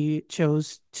which we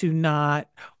chose to not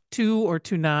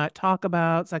talk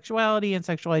about sexuality and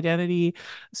sexual identity.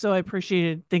 So I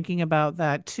appreciated thinking about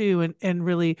that too, and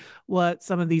really what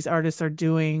some of these artists are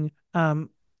doing.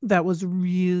 That was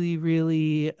really,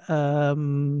 really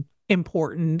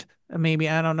important. Maybe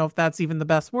I don't know if that's even the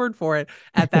best word for it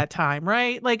at that time,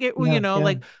 right? Like it, Yeah, yeah,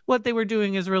 like what they were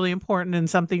doing is really important and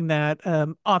something that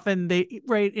often they,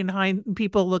 right, in hind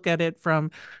people look at it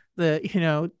from the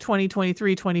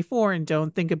 2023, 24, and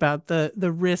don't think about the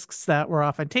risks that were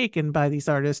often taken by these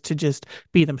artists to just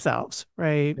be themselves,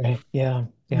 right? right. Yeah,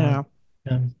 yeah.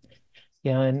 Yeah. Um,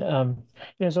 Yeah, and I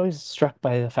was always struck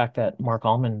by the fact that Mark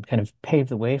Allman kind of paved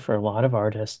the way for a lot of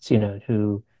artists,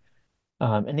 who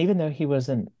and even though he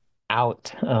wasn't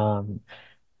out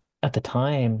at the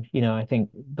time, I think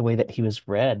the way that he was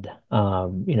read,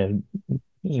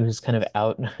 he was kind of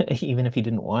out even if he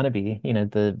didn't want to be,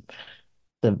 the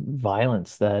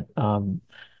violence that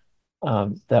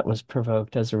was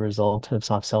provoked as a result of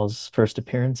Soft Cell's first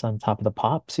appearance on Top of the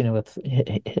Pops, with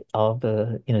all of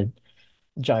the,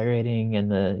 gyrating and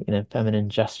the feminine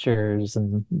gestures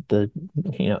and the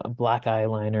black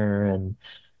eyeliner, and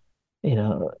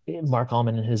Mark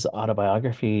Allman in his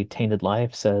autobiography Tainted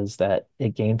Life says that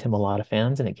it gained him a lot of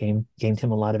fans and it gained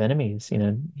him a lot of enemies.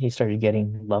 He started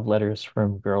getting love letters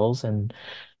from girls and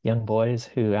young boys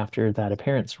who after that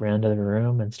appearance ran to the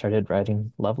room and started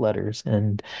writing love letters,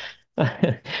 and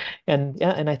and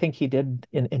yeah, and I think he did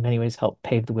in many ways help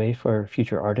pave the way for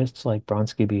future artists like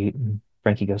Bronski Beat and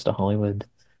Frankie Goes to Hollywood,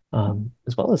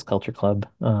 as well as Culture Club,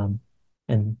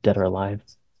 and Dead or Alive.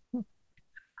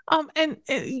 And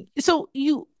so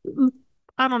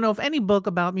I don't know if any book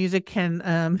about music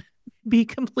can be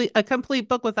a complete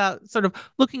book without sort of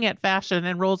looking at fashion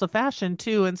and roles of fashion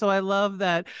too. And so I love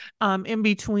that in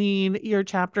between your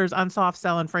chapters on Soft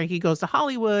Cell and Frankie Goes to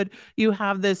Hollywood, you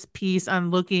have this piece on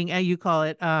looking at, you call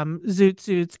it zoot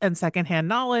suits and secondhand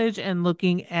knowledge, and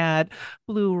looking at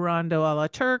Blue Rondo a la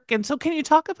Turk. And so can you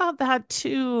talk about that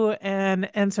too,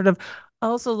 and sort of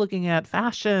also looking at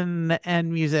fashion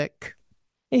and music?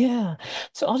 Yeah.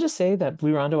 So I'll just say that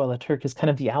Blue Rondo a la Turk is kind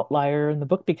of the outlier in the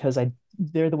book because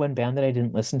they're the one band that I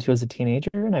didn't listen to as a teenager,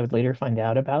 and I would later find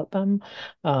out about them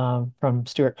from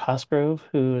Stuart Cosgrove,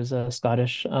 who is a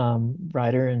Scottish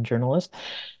writer and journalist.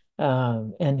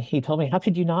 And he told me, how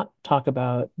could you not talk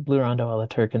about Blue Rondo a la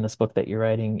Turk in this book that you're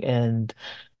writing? And,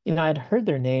 I'd heard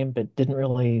their name, but didn't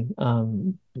really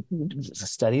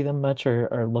study them much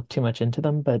or look too much into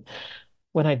them. But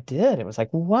when I did, it was like,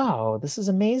 wow, this is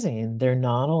amazing. They're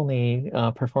not only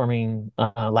performing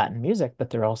Latin music,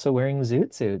 but they're also wearing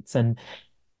zoot suits.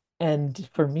 And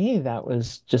for me, that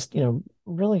was just,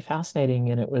 really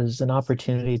fascinating. And it was an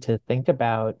opportunity to think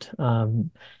about the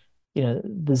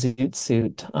zoot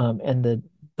suit and the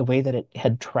way that it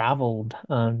had traveled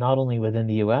not only within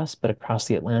the US but across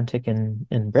the Atlantic and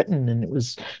in Britain, and it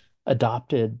was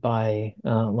adopted by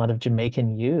a lot of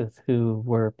Jamaican youth who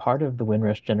were part of the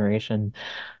Windrush generation.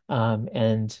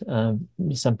 And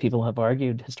some people have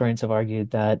argued, historians have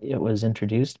argued, that it was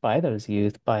introduced by those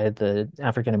youth by the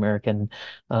African American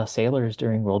sailors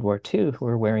during World War II who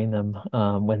were wearing them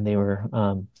when they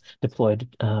were deployed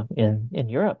in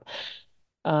Europe.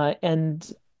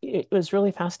 And it was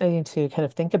really fascinating to kind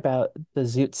of think about the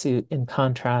zoot suit in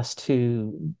contrast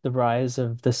to the rise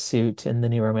of the suit in the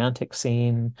New Romantic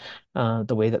scene,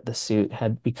 the way that the suit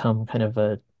had become kind of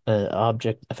a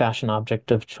fashion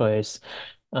object of choice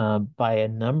by a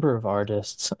number of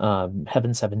artists,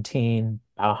 Heaven 17,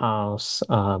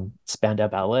 Bauhaus, Spandau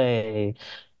Ballet,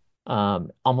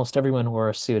 almost everyone wore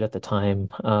a suit at the time,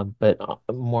 but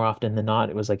more often than not,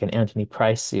 it was like an Anthony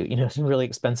Price suit, it's a really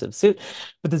expensive suit.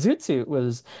 But the zoot suit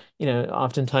was,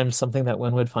 oftentimes something that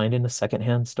one would find in a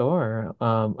secondhand store,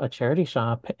 a charity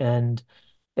shop, and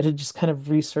it had just kind of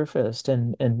resurfaced,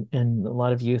 and a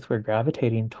lot of youth were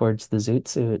gravitating towards the zoot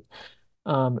suit.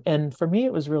 And for me,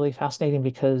 it was really fascinating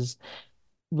because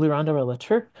Blue Rondo or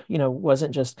Turk,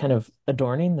 wasn't just kind of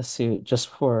adorning the suit just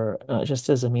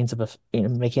as a means of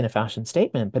making a fashion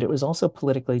statement, but it was also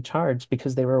politically charged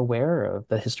because they were aware of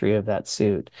the history of that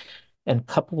suit, and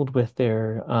coupled with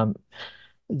their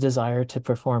desire to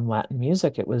perform Latin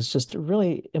music, it was just a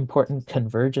really important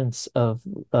convergence of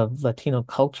Latino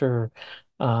culture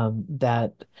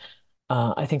that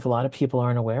I think a lot of people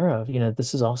aren't aware of.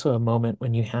 This is also a moment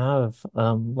when you have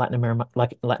Latin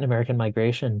American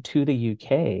migration to the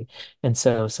UK, and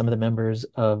so some of the members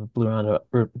of Blue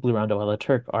Rondo a la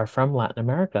Turk are from Latin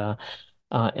America,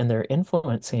 and they're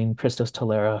influencing Christos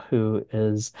Tolera, who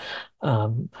is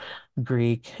um,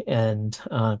 Greek, and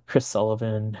Chris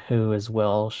Sullivan, who is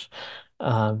Welsh.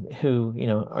 Who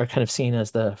are kind of seen as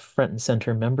the front and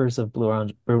center members of Blue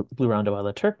Rondo a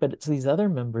la Turk, but it's these other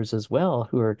members as well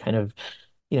who are kind of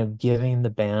giving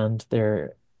the band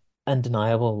their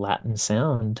undeniable Latin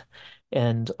sound.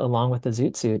 And along with the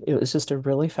Zoot Suit, it was just a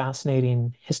really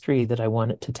fascinating history that I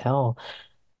wanted to tell.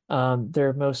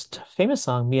 Their most famous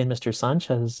song, "Me and Mr.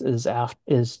 Sanchez," is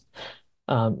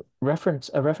a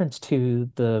reference to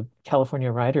the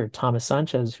California writer Thomas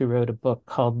Sanchez, who wrote a book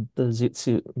called The Zoot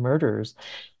Suit Murders.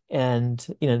 And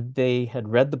they had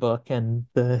read the book, and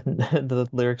the the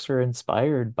lyrics were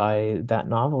inspired by that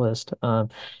novelist.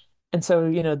 And so,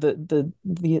 the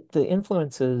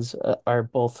influences are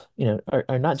both,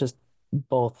 are not just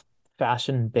both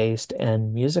fashion based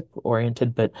and music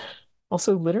oriented, but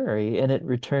also literary. And it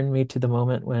returned me to the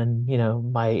moment when,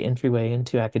 my entryway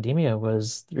into academia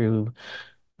was through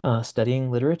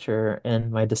studying literature,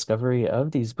 and my discovery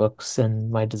of these books and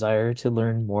my desire to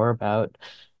learn more about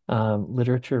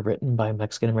literature written by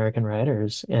Mexican American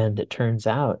writers. And it turns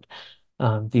out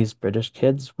these British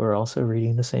kids were also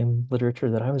reading the same literature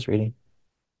that I was reading.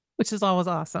 which is always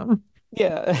awesome.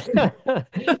 Yeah.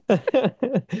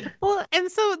 Well,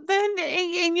 and so then,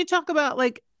 and you talk about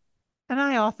like, and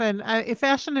I often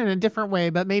fashion in a different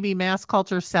way, but maybe mass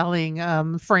culture selling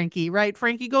Frankie, right?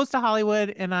 Frankie goes to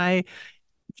Hollywood, and I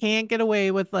can't get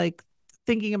away with like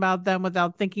thinking about them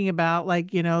without thinking about like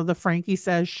the Frankie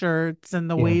Says shirts and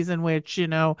the Yeah. ways in which they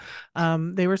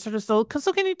were sort of sold.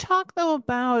 So can you talk though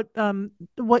about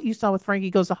what you saw with Frankie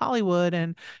Goes to Hollywood,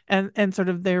 and sort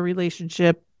of their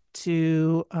relationship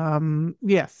to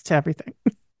yes, to everything.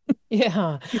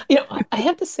 Yeah. I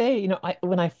have to say,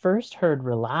 when I first heard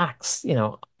Relax,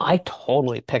 I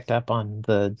totally picked up on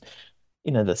the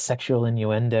sexual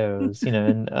innuendos,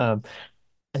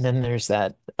 and then there's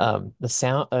the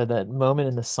sound, that moment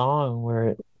in the song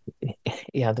where,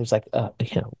 yeah, there's like,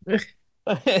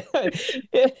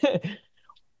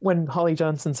 when Holly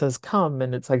Johnson says "come,"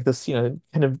 and it's like this, kind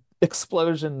of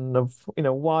explosion of,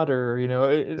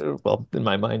 water, well, in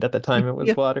my mind at the time it was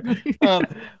Yeah. water. Um,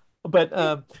 but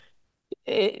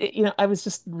I was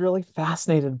just really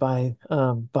fascinated by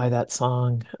that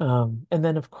song. And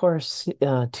then of course,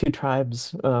 Two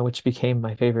Tribes, which became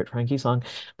my favorite Frankie song.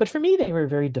 But for me, they were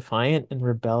very defiant and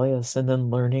rebellious. And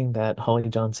then learning that Holly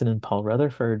Johnson and Paul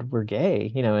Rutherford were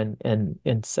gay,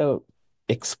 and so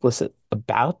explicit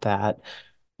about that,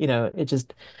 it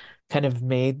just kind of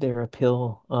made their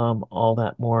appeal all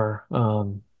that more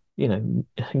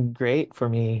great for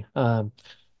me.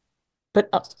 But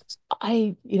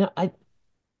I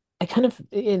kind of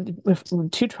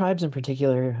with Two Tribes in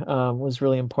particular was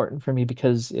really important for me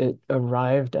because it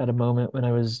arrived at a moment when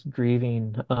I was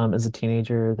grieving as a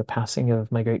teenager the passing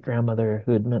of my great grandmother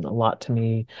who had meant a lot to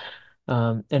me.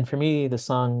 And for me, the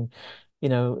song,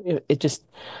 it just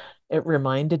it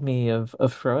reminded me of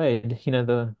Freud,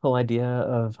 the whole idea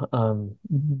of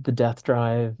the death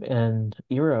drive and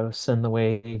Eros and the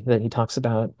way that he talks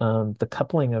about the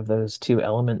coupling of those two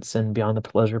elements and beyond the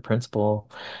pleasure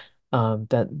principle,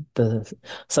 that the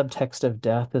subtext of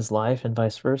death is life and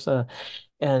vice versa.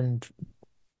 And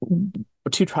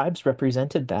Two Tribes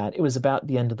represented that. It was about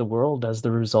the end of the world as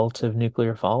the result of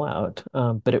nuclear fallout,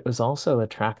 but it was also a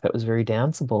track that was very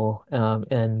danceable.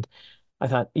 And I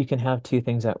thought you can have two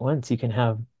things at once. You can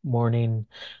have mourning,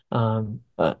 and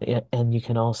you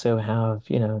can also have,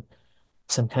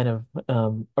 some kind of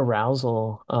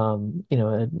arousal,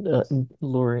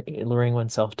 luring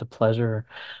oneself to pleasure.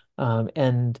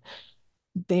 And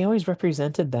they always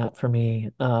represented that for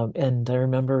me. And I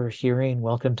remember hearing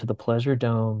Welcome to the Pleasure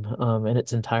Dome in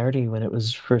its entirety when it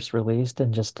was first released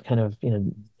and just kind of,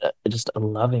 just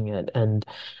loving it. And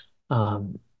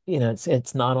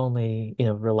it's not only,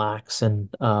 relax and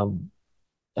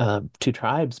Two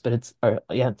Tribes, but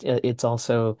it's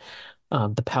also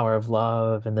The Power of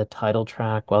Love and the title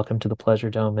track, Welcome to the Pleasure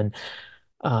Dome, and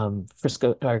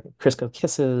Crisco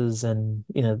Kisses, and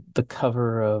the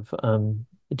cover of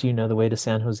Do You Know the Way to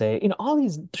San Jose? All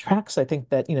these tracks I think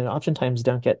that oftentimes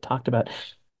don't get talked about.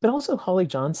 But also Holly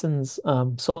Johnson's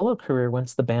solo career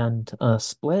once the band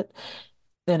split.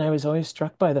 And I was always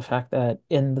struck by the fact that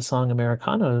in the song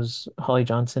Americanos, Holly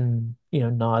Johnson,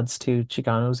 nods to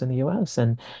Chicanos in the US.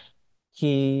 And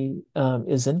he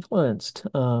is influenced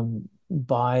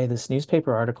by this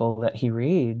newspaper article that he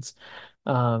reads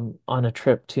on a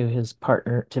trip to his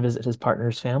partner to visit his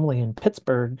partner's family in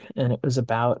Pittsburgh, and it was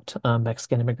about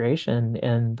Mexican immigration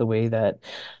and the way that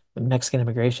Mexican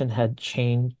immigration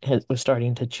was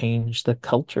starting to change the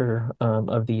culture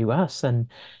of the U.S. And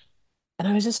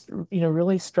I was just,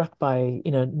 really struck by,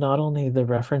 not only the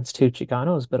reference to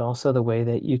Chicanos, but also the way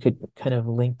that you could kind of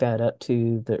link that up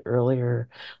to the earlier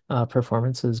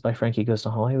performances by Frankie Goes to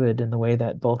Hollywood, and the way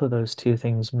that both of those two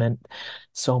things meant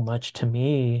so much to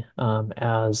me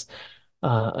as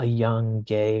a young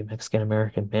gay Mexican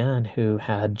American man who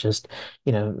had just,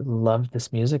 loved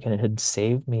this music, and it had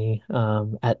saved me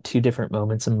at two different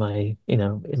moments in my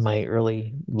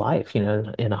early life,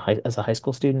 as a high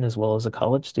school student as well as a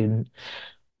college student.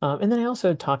 And then I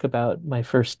also talk about my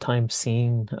first time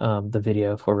seeing the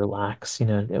video for Relax.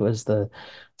 It was the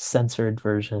censored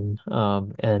version,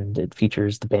 and it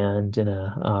features the band in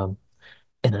a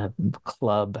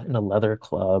club, in a leather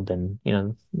club, and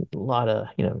a lot of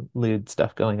lewd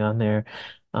stuff going on there.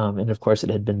 And of course, it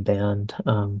had been banned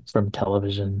from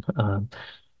television.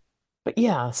 But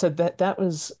yeah, so that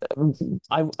was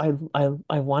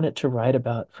I wanted to write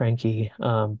about Frankie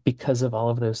because of all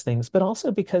of those things, but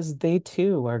also because they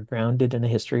too are grounded in a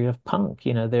history of punk.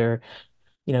 They're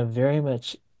very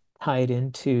much tied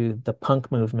into the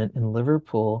punk movement in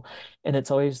Liverpool. And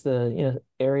it's always the,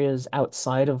 areas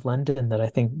outside of London that I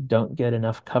think don't get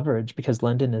enough coverage because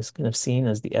London is kind of seen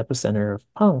as the epicenter of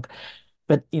punk.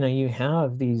 But you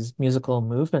have these musical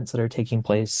movements that are taking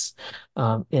place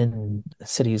in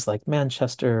cities like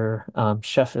Manchester,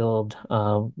 Sheffield,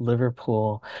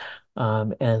 Liverpool,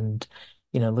 and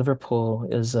Liverpool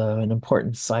is an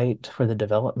important site for the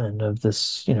development of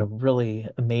this really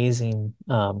amazing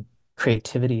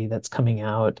creativity that's coming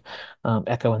out.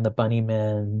 Echo and the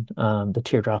Bunnymen, The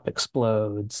Teardrop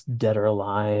Explodes, Dead or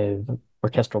Alive,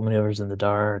 Orchestral Maneuvers in the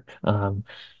Dark,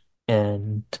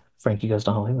 and Frankie Goes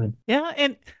to Hollywood. Yeah,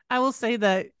 and I will say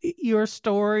that your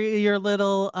story, your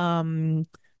little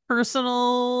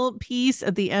personal piece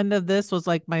at the end of this was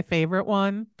like my favorite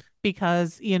one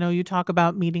because you talk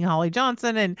about meeting Holly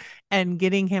Johnson and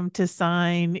getting him to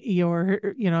sign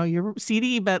your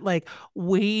CD, but like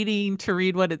waiting to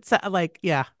read what it said. Like,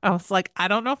 yeah, I was like, I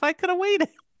don't know if I could have waited.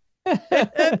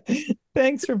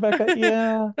 Thanks, Rebecca.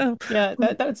 Yeah. Yeah,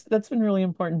 that's been really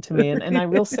important to me. And I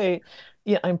will say,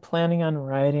 yeah, I'm planning on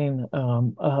writing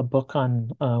a book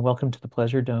on Welcome to the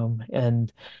Pleasure Dome.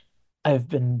 And I'm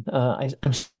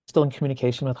still in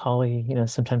communication with Holly.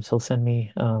 Sometimes he'll send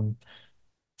me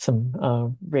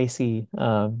some racy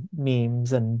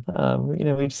memes, and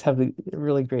we just have a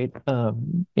really great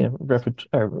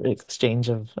exchange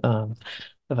of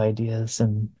ideas.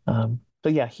 And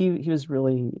but yeah, he was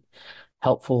really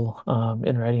helpful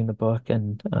in writing the book.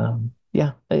 And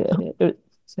yeah,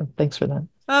 So thanks for that.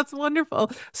 That's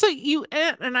wonderful. So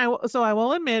so I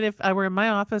will admit, if I were in my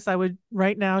office, I would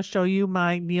right now show you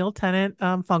my Neil Tennant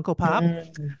Funko Pop.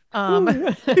 Mm. Um,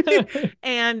 Ooh.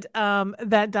 and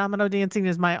that Domino Dancing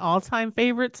is my all-time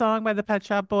favorite song by the Pet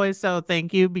Shop Boys. So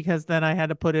thank you, because then I had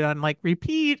to put it on like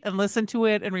repeat and listen to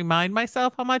it and remind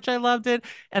myself how much I loved it.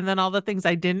 And then all the things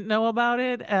I didn't know about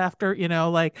it after,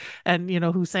 like, and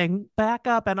who sang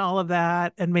backup and all of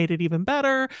that and made it even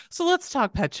better. So let's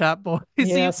talk Pet Shop Boys. So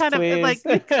you Yes, kind of like,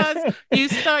 please. because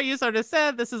you sort of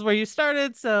said this is where you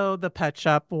started. So the Pet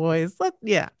Shop Boys,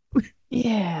 yeah.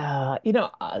 Yeah,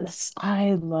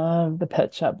 I love the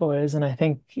Pet Shop Boys, and I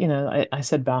think, I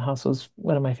said Bauhaus was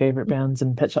one of my favorite bands,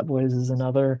 and Pet Shop Boys is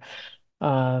another.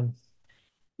 Um,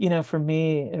 for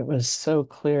me, it was so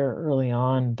clear early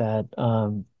on that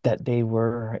they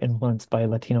were influenced by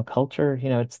Latino culture.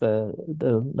 It's the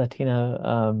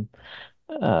Latina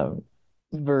uh,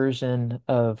 version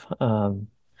of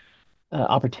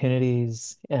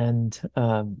opportunities, and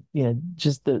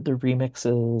just the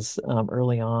remixes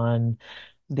early on.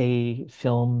 They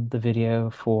filmed the video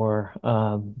for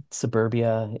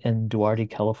Suburbia in Duarte,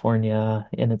 California,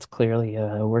 and it's clearly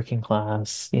a working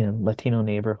class, Latino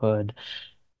neighborhood.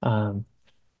 Um,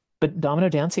 but Domino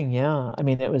Dancing, yeah. I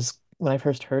mean, it was when I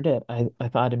first heard it, I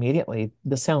thought immediately,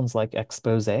 this sounds like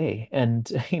expose,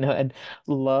 and and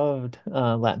loved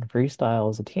Latin freestyle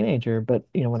as a teenager. But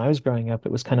when I was growing up,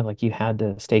 it was kind of like you had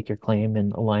to stake your claim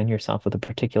and align yourself with a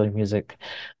particular music.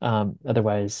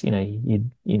 Otherwise,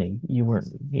 you weren't,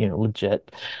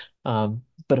 legit.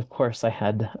 But of course, I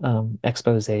had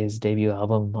Expose's debut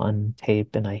album on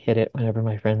tape, and I hit it whenever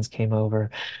my friends came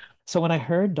over. So when I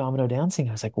heard Domino Dancing,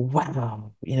 I was like,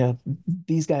 wow,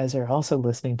 these guys are also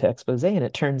listening to Expose. And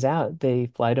it turns out they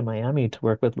fly to Miami to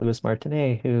work with Louis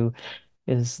Martinet, who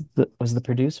was the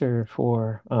producer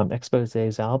for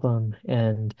Expose's album.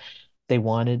 And they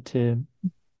wanted to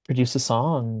produce a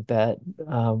song that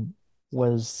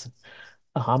was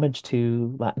a homage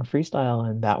to Latin freestyle,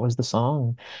 and that was the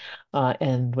song.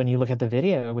 And when you look at the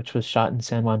video, which was shot in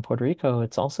San Juan, Puerto Rico,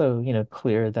 it's also,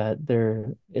 clear that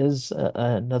there is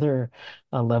another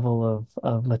level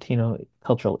of Latino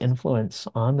cultural influence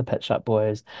on the Pet Shop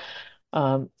Boys.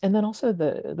 And then also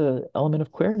the element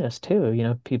of queerness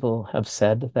too. People have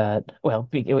said that, well,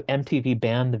 MTV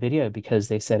banned the video because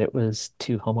they said it was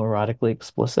too homoerotically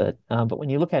explicit. But when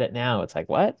you look at it now, it's like,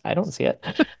 what? I don't see it.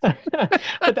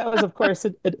 But that was, of course,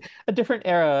 a different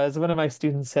era. As one of my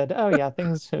students said, oh yeah,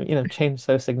 things changed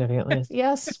so significantly.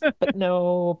 Yes, but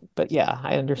no, but yeah,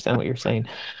 I understand what you're saying.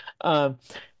 Um,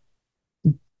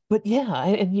 but yeah,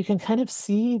 and you can kind of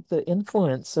see the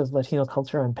influence of Latino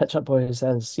culture on Pet Shop Boys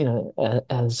as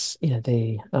as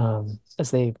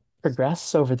they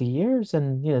progress over the years,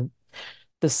 and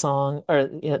the song, or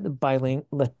the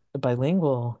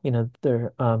bilingual,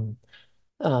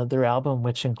 their album,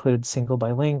 which includes single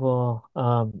bilingual,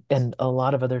 and a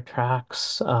lot of other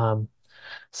tracks,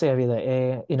 Se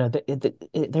Vida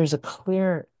there's a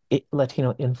clear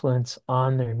Latino influence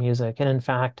on their music, and in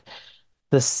fact,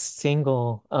 the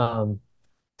single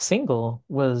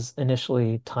was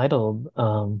initially titled,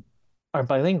 or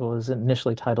bilingual was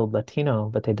initially titled Latino,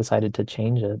 but they decided to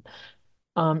change it.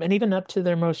 And even up to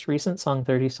their most recent song,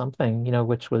 30 something,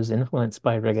 which was influenced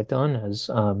by reggaeton, as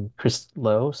Chris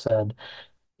Lowe said,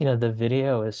 the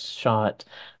video is shot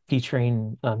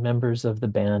featuring members of the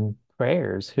band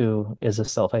Prayers, who is a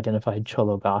self-identified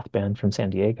cholo goth band from San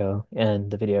Diego.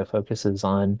 And the video focuses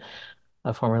on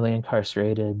a formerly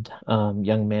incarcerated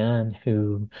young man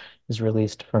who is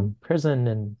released from prison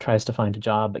and tries to find a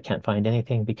job but can't find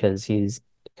anything because he's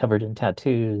covered in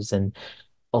tattoos, and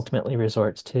ultimately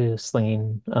resorts to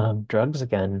slinging drugs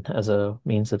again as a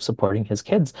means of supporting his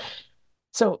kids.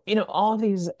 So, all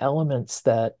these elements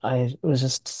that I was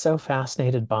just so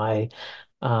fascinated by.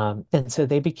 And so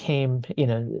they became,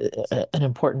 an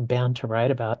important band to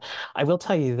write about. I will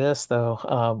tell you this,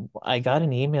 though. I got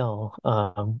an email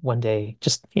one day,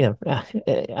 just, out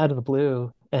of the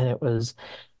blue, and it was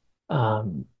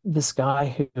this guy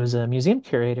who was a museum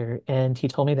curator, and he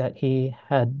told me that he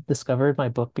had discovered my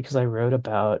book because I wrote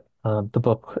about the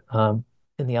book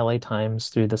in the LA Times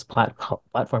through this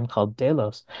platform called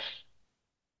Delos.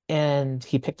 And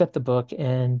he picked up the book,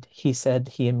 and he said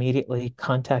he immediately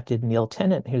contacted Neil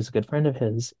Tennant, who's a good friend of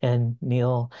his. And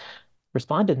Neil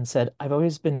responded and said, I've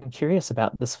always been curious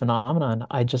about this phenomenon.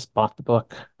 I just bought the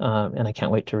book, and I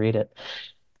can't wait to read it.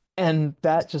 And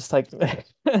that just like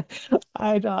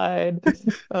I died.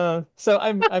 So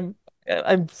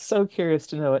I'm so curious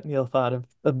to know what Neil thought of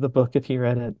the book if he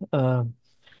read it.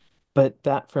 But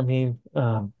that for me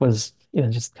was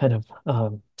just kind of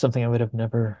something I would have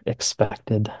never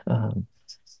expected.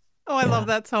 Oh, I love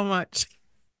Yeah. that so much.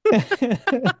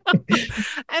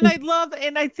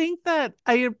 And I think that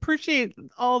I appreciate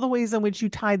all the ways in which you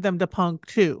tied them to punk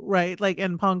too, right? Like,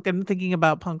 and punk, and thinking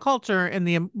about punk culture and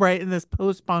the right in this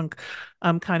post-punk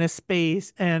kind of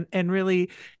space, and really,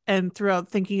 and throughout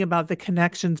thinking about the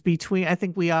connections between, I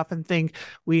think we often think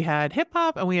we had hip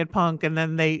hop and we had punk, and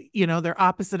then they, they're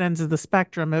opposite ends of the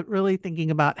spectrum, but really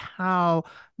thinking about how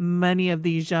many of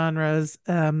these genres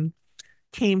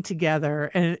came together,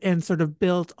 and sort of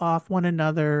built off one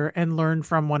another and learned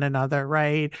from one another,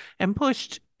 right? And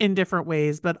pushed in different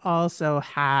ways, but also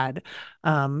had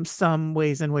some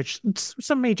ways in which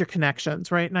some major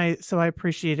connections, right? And I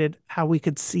appreciated how we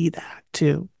could see that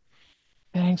too.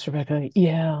 Thanks, Rebecca.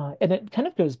 Yeah, and it kind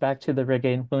of goes back to the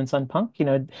reggae influence on punk.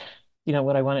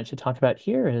 What I wanted to talk about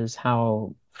here is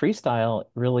how freestyle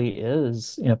really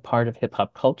is, part of hip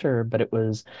hop culture, but it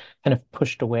was kind of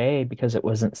pushed away because it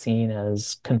wasn't seen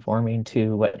as conforming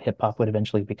to what hip hop would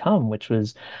eventually become, which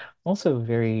was also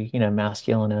very,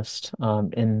 masculinist,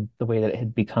 in the way that it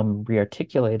had become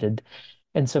rearticulated.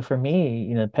 And so for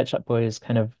me, Pet Shop Boys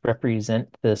kind of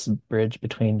represent this bridge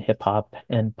between hip hop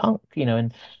and punk,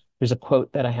 and there's a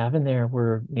quote that I have in there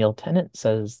where Neil Tennant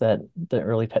says that the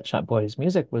early Pet Shop Boys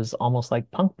music was almost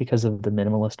like punk because of the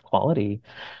minimalist quality.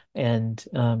 And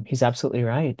he's absolutely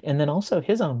right. And then also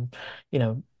his own,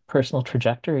 personal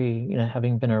trajectory,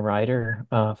 having been a writer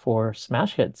for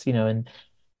smash hits, and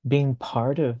being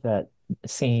part of that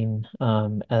scene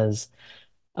as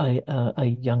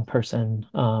a young person,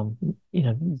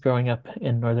 growing up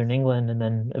in Northern England and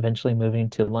then eventually moving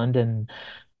to London.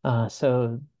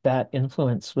 So that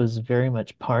influence was very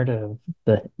much part of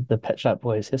the Pet Shop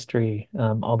Boys history,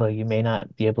 although you may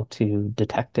not be able to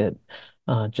detect it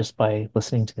just by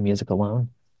listening to the music alone.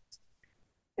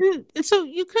 And so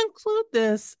you conclude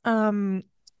this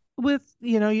with,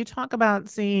 you talk about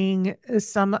seeing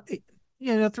some,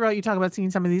 throughout you talk about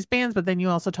seeing some of these bands, but then you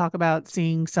also talk about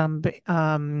seeing some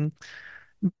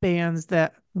bands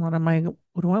that, what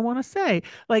do I want to say?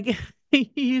 Like,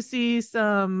 you see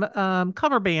some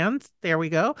cover bands, there we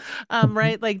go. Mhm.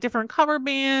 Right, like different cover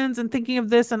bands, and thinking of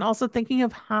this, and also thinking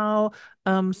of how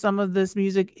some of this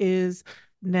music is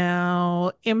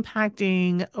now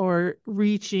impacting or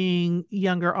reaching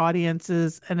younger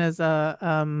audiences. And as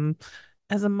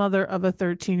a mother of a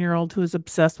 13-year-old who is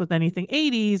obsessed with anything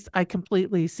 80s, I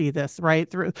completely see this right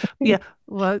through. Yeah,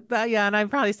 well, yeah, and I've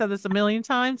probably said this a million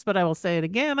times, but I will say it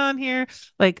again on here.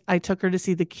 Like, I took her to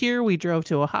see The Cure. We drove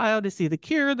to Ohio to see The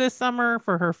Cure this summer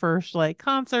for her first like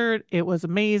concert. It was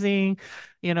amazing.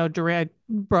 Duran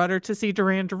brought her to see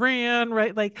Duran Duran,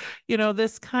 right? Like,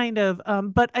 this kind of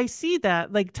but I see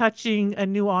that like touching a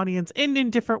new audience and in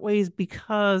different ways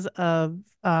because of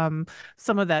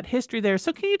some of that history there.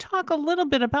 So can you talk a little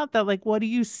bit about that? Like, what do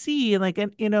you see? Like,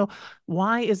 and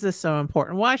why is this so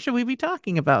important? Why should we be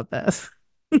talking about this?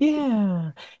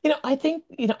 Yeah. I think,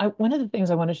 one of the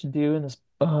things I wanted to do in this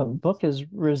book is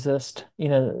resist,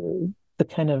 the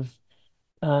kind of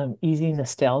easy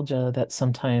nostalgia that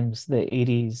sometimes the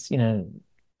 80s,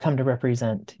 come to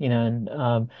represent, and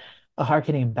a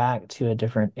harkening back to a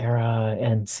different era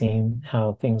and seeing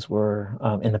how things were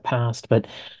in the past. But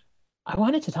I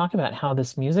wanted to talk about how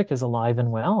this music is alive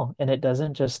and well, and it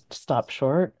doesn't just stop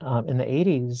short in the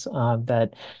 80s,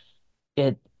 that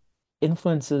it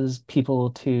influences people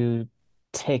to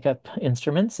take up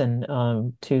instruments and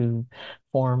to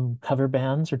form cover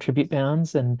bands or tribute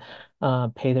bands and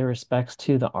pay their respects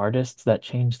to the artists that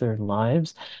changed their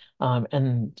lives.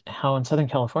 And how in Southern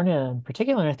California in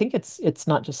particular, and I think it's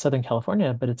not just Southern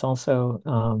California, but it's also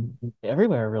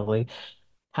everywhere really,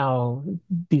 how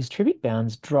these tribute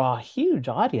bands draw huge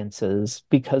audiences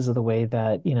because of the way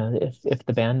that, if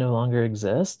the band no longer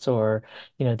exists or,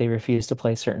 they refuse to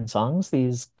play certain songs,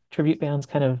 these tribute bands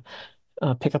kind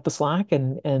of pick up the slack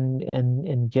and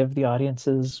give the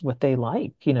audiences what they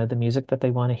like, the music that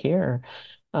they want to hear.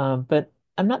 But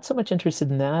I'm not so much interested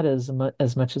in that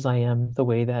as much as I am the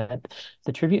way that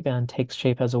the tribute band takes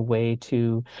shape as a way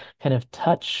to kind of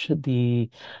touch the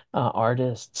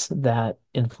artists that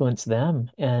influence them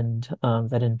and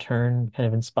that in turn kind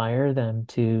of inspire them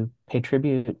to pay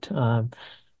tribute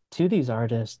to these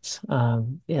artists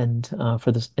and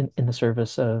for this in the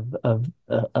service of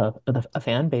a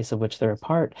fan base of which they're a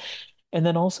part. And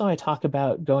then also I talk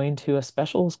about going to a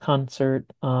specials concert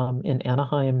in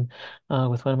Anaheim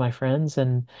with one of my friends,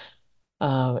 and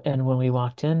when we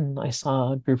walked in, I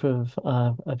saw a group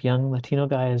of young Latino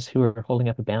guys who were holding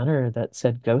up a banner that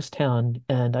said Ghost Town,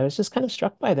 and I was just kind of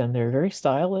struck by them. They were very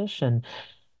stylish and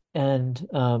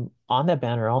on that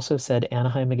banner also said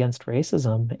Anaheim Against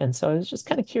Racism. And so I was just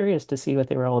kind of curious to see what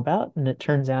they were all about. And it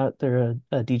turns out they're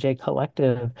a DJ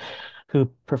collective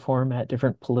who perform at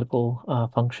different political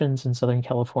functions in Southern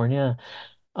California,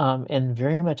 and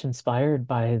very much inspired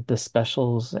by the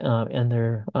specials and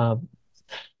their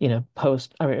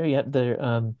post. I mean, yeah,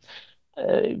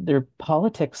 their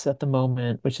politics at the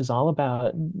moment, which is all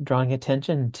about drawing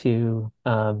attention to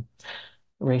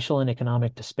racial and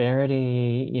economic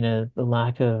disparity, the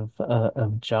lack of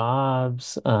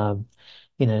jobs,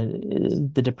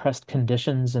 the depressed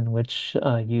conditions in which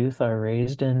youth are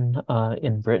raised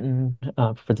in Britain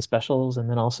for the specials, and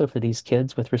then also for these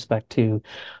kids with respect to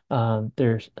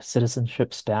their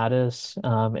citizenship status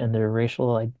and their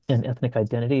racial and ethnic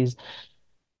identities.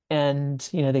 And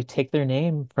they take their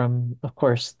name from, of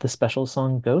course, the special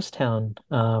song Ghost Town.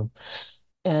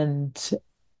 And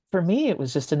for me, it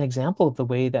was just an example of the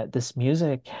way that this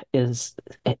music is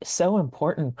so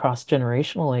important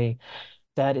cross-generationally,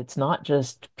 that it's not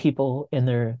just people in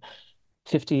their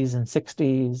 50s and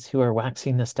 60s who are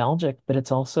waxing nostalgic, but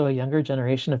it's also a younger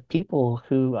generation of people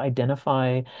who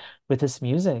identify with this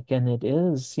music. And it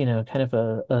is, kind of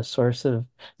a source of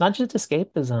not just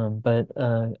escapism, but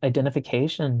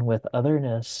identification with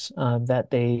otherness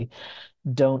that they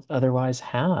don't otherwise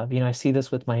have. I see this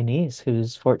with my niece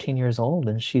who's 14 years old,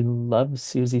 and she loves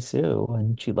Susie Sue,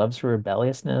 and she loves her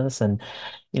rebelliousness and,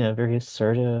 very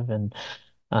assertive, and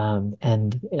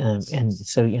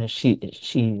so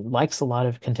she likes a lot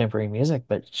of contemporary music,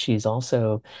 but she's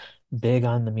also big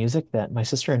on the music that my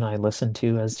sister and I listened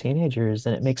to as teenagers,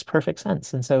 and it makes perfect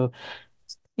sense. And so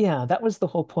yeah, that was the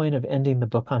whole point of ending the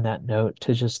book on that note,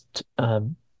 to just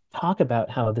talk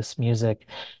about how this music,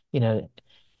 you know,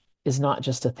 is not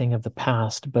just a thing of the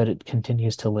past, but it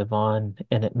continues to live on,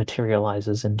 and it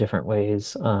materializes in different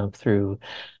ways through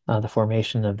the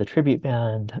formation of the tribute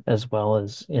band, as well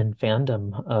as in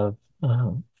fandom of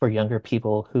for younger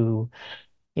people who,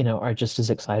 are just as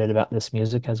excited about this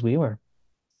music as we were.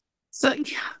 So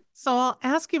yeah, so I'll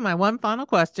ask you my one final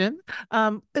question.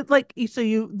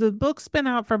 The book's been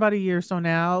out for about a year or so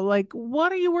now. Like,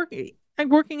 what are you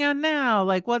working on now?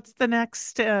 Like, what's the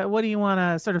next? What do you want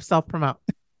to sort of self promote?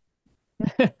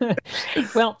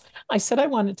 Well, I said I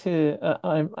wanted to.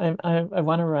 I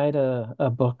want to write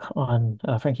a book on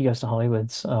Frankie Goes to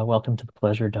Hollywood's Welcome to the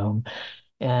Pleasure Dome,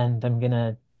 and I'm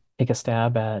gonna take a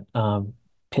stab at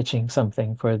pitching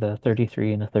something for the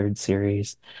 33 and a third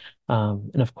series.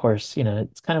 And of course,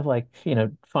 it's kind of like,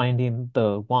 finding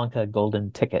the Wonka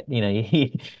golden ticket.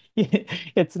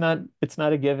 It's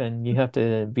not a given. You have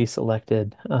to be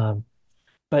selected.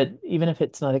 But even if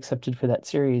it's not accepted for that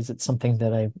series, it's something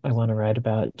that I want to write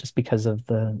about, just because of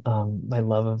the my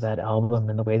love of that album,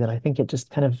 and the way that I think it just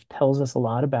kind of tells us a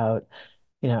lot about,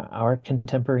 our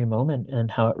contemporary moment, and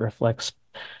how it reflects,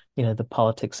 the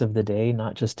politics of the day,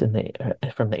 not just in the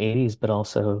from the 80s, but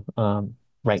also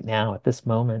right now at this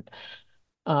moment.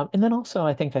 And then also,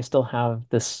 I think I still have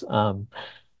this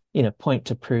point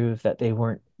to prove that they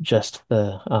weren't just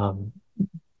the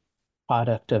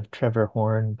product of Trevor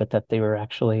Horn, but that they were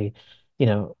actually,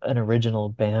 an original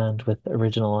band with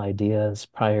original ideas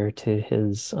prior to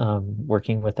his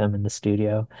working with them in the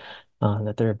studio.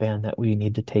 That they're a band that we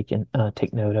need to take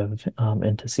note of,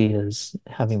 and to see as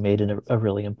having made a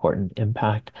really important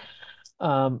impact.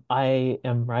 I'm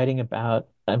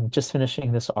just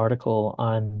finishing this article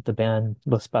on the band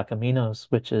Los Bacaminos,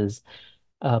 which is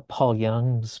Paul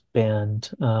Young's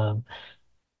band,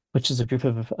 which is a group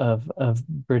of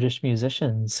British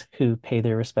musicians who pay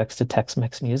their respects to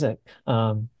Tex-Mex music.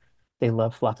 They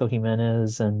love Flaco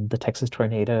Jimenez and the Texas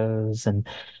Tornadoes,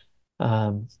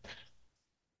 um,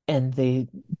 and they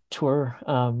tour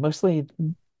mostly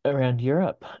around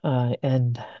Europe.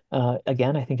 And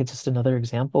again, I think it's just another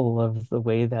example of the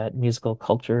way that musical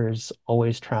cultures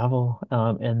always travel,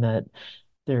 and that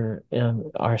there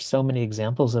are so many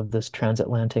examples of this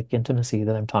transatlantic intimacy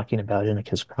that I'm talking about in A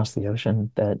Kiss Across the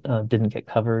Ocean that didn't get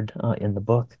covered in the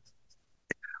book.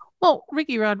 Well,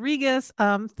 Ricky Rodriguez,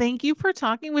 thank you for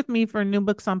talking with me for New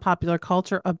Books on Popular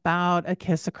Culture about A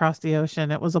Kiss Across the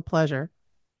Ocean. It was a pleasure.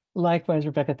 Likewise,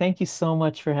 Rebecca, thank you so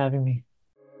much for having me.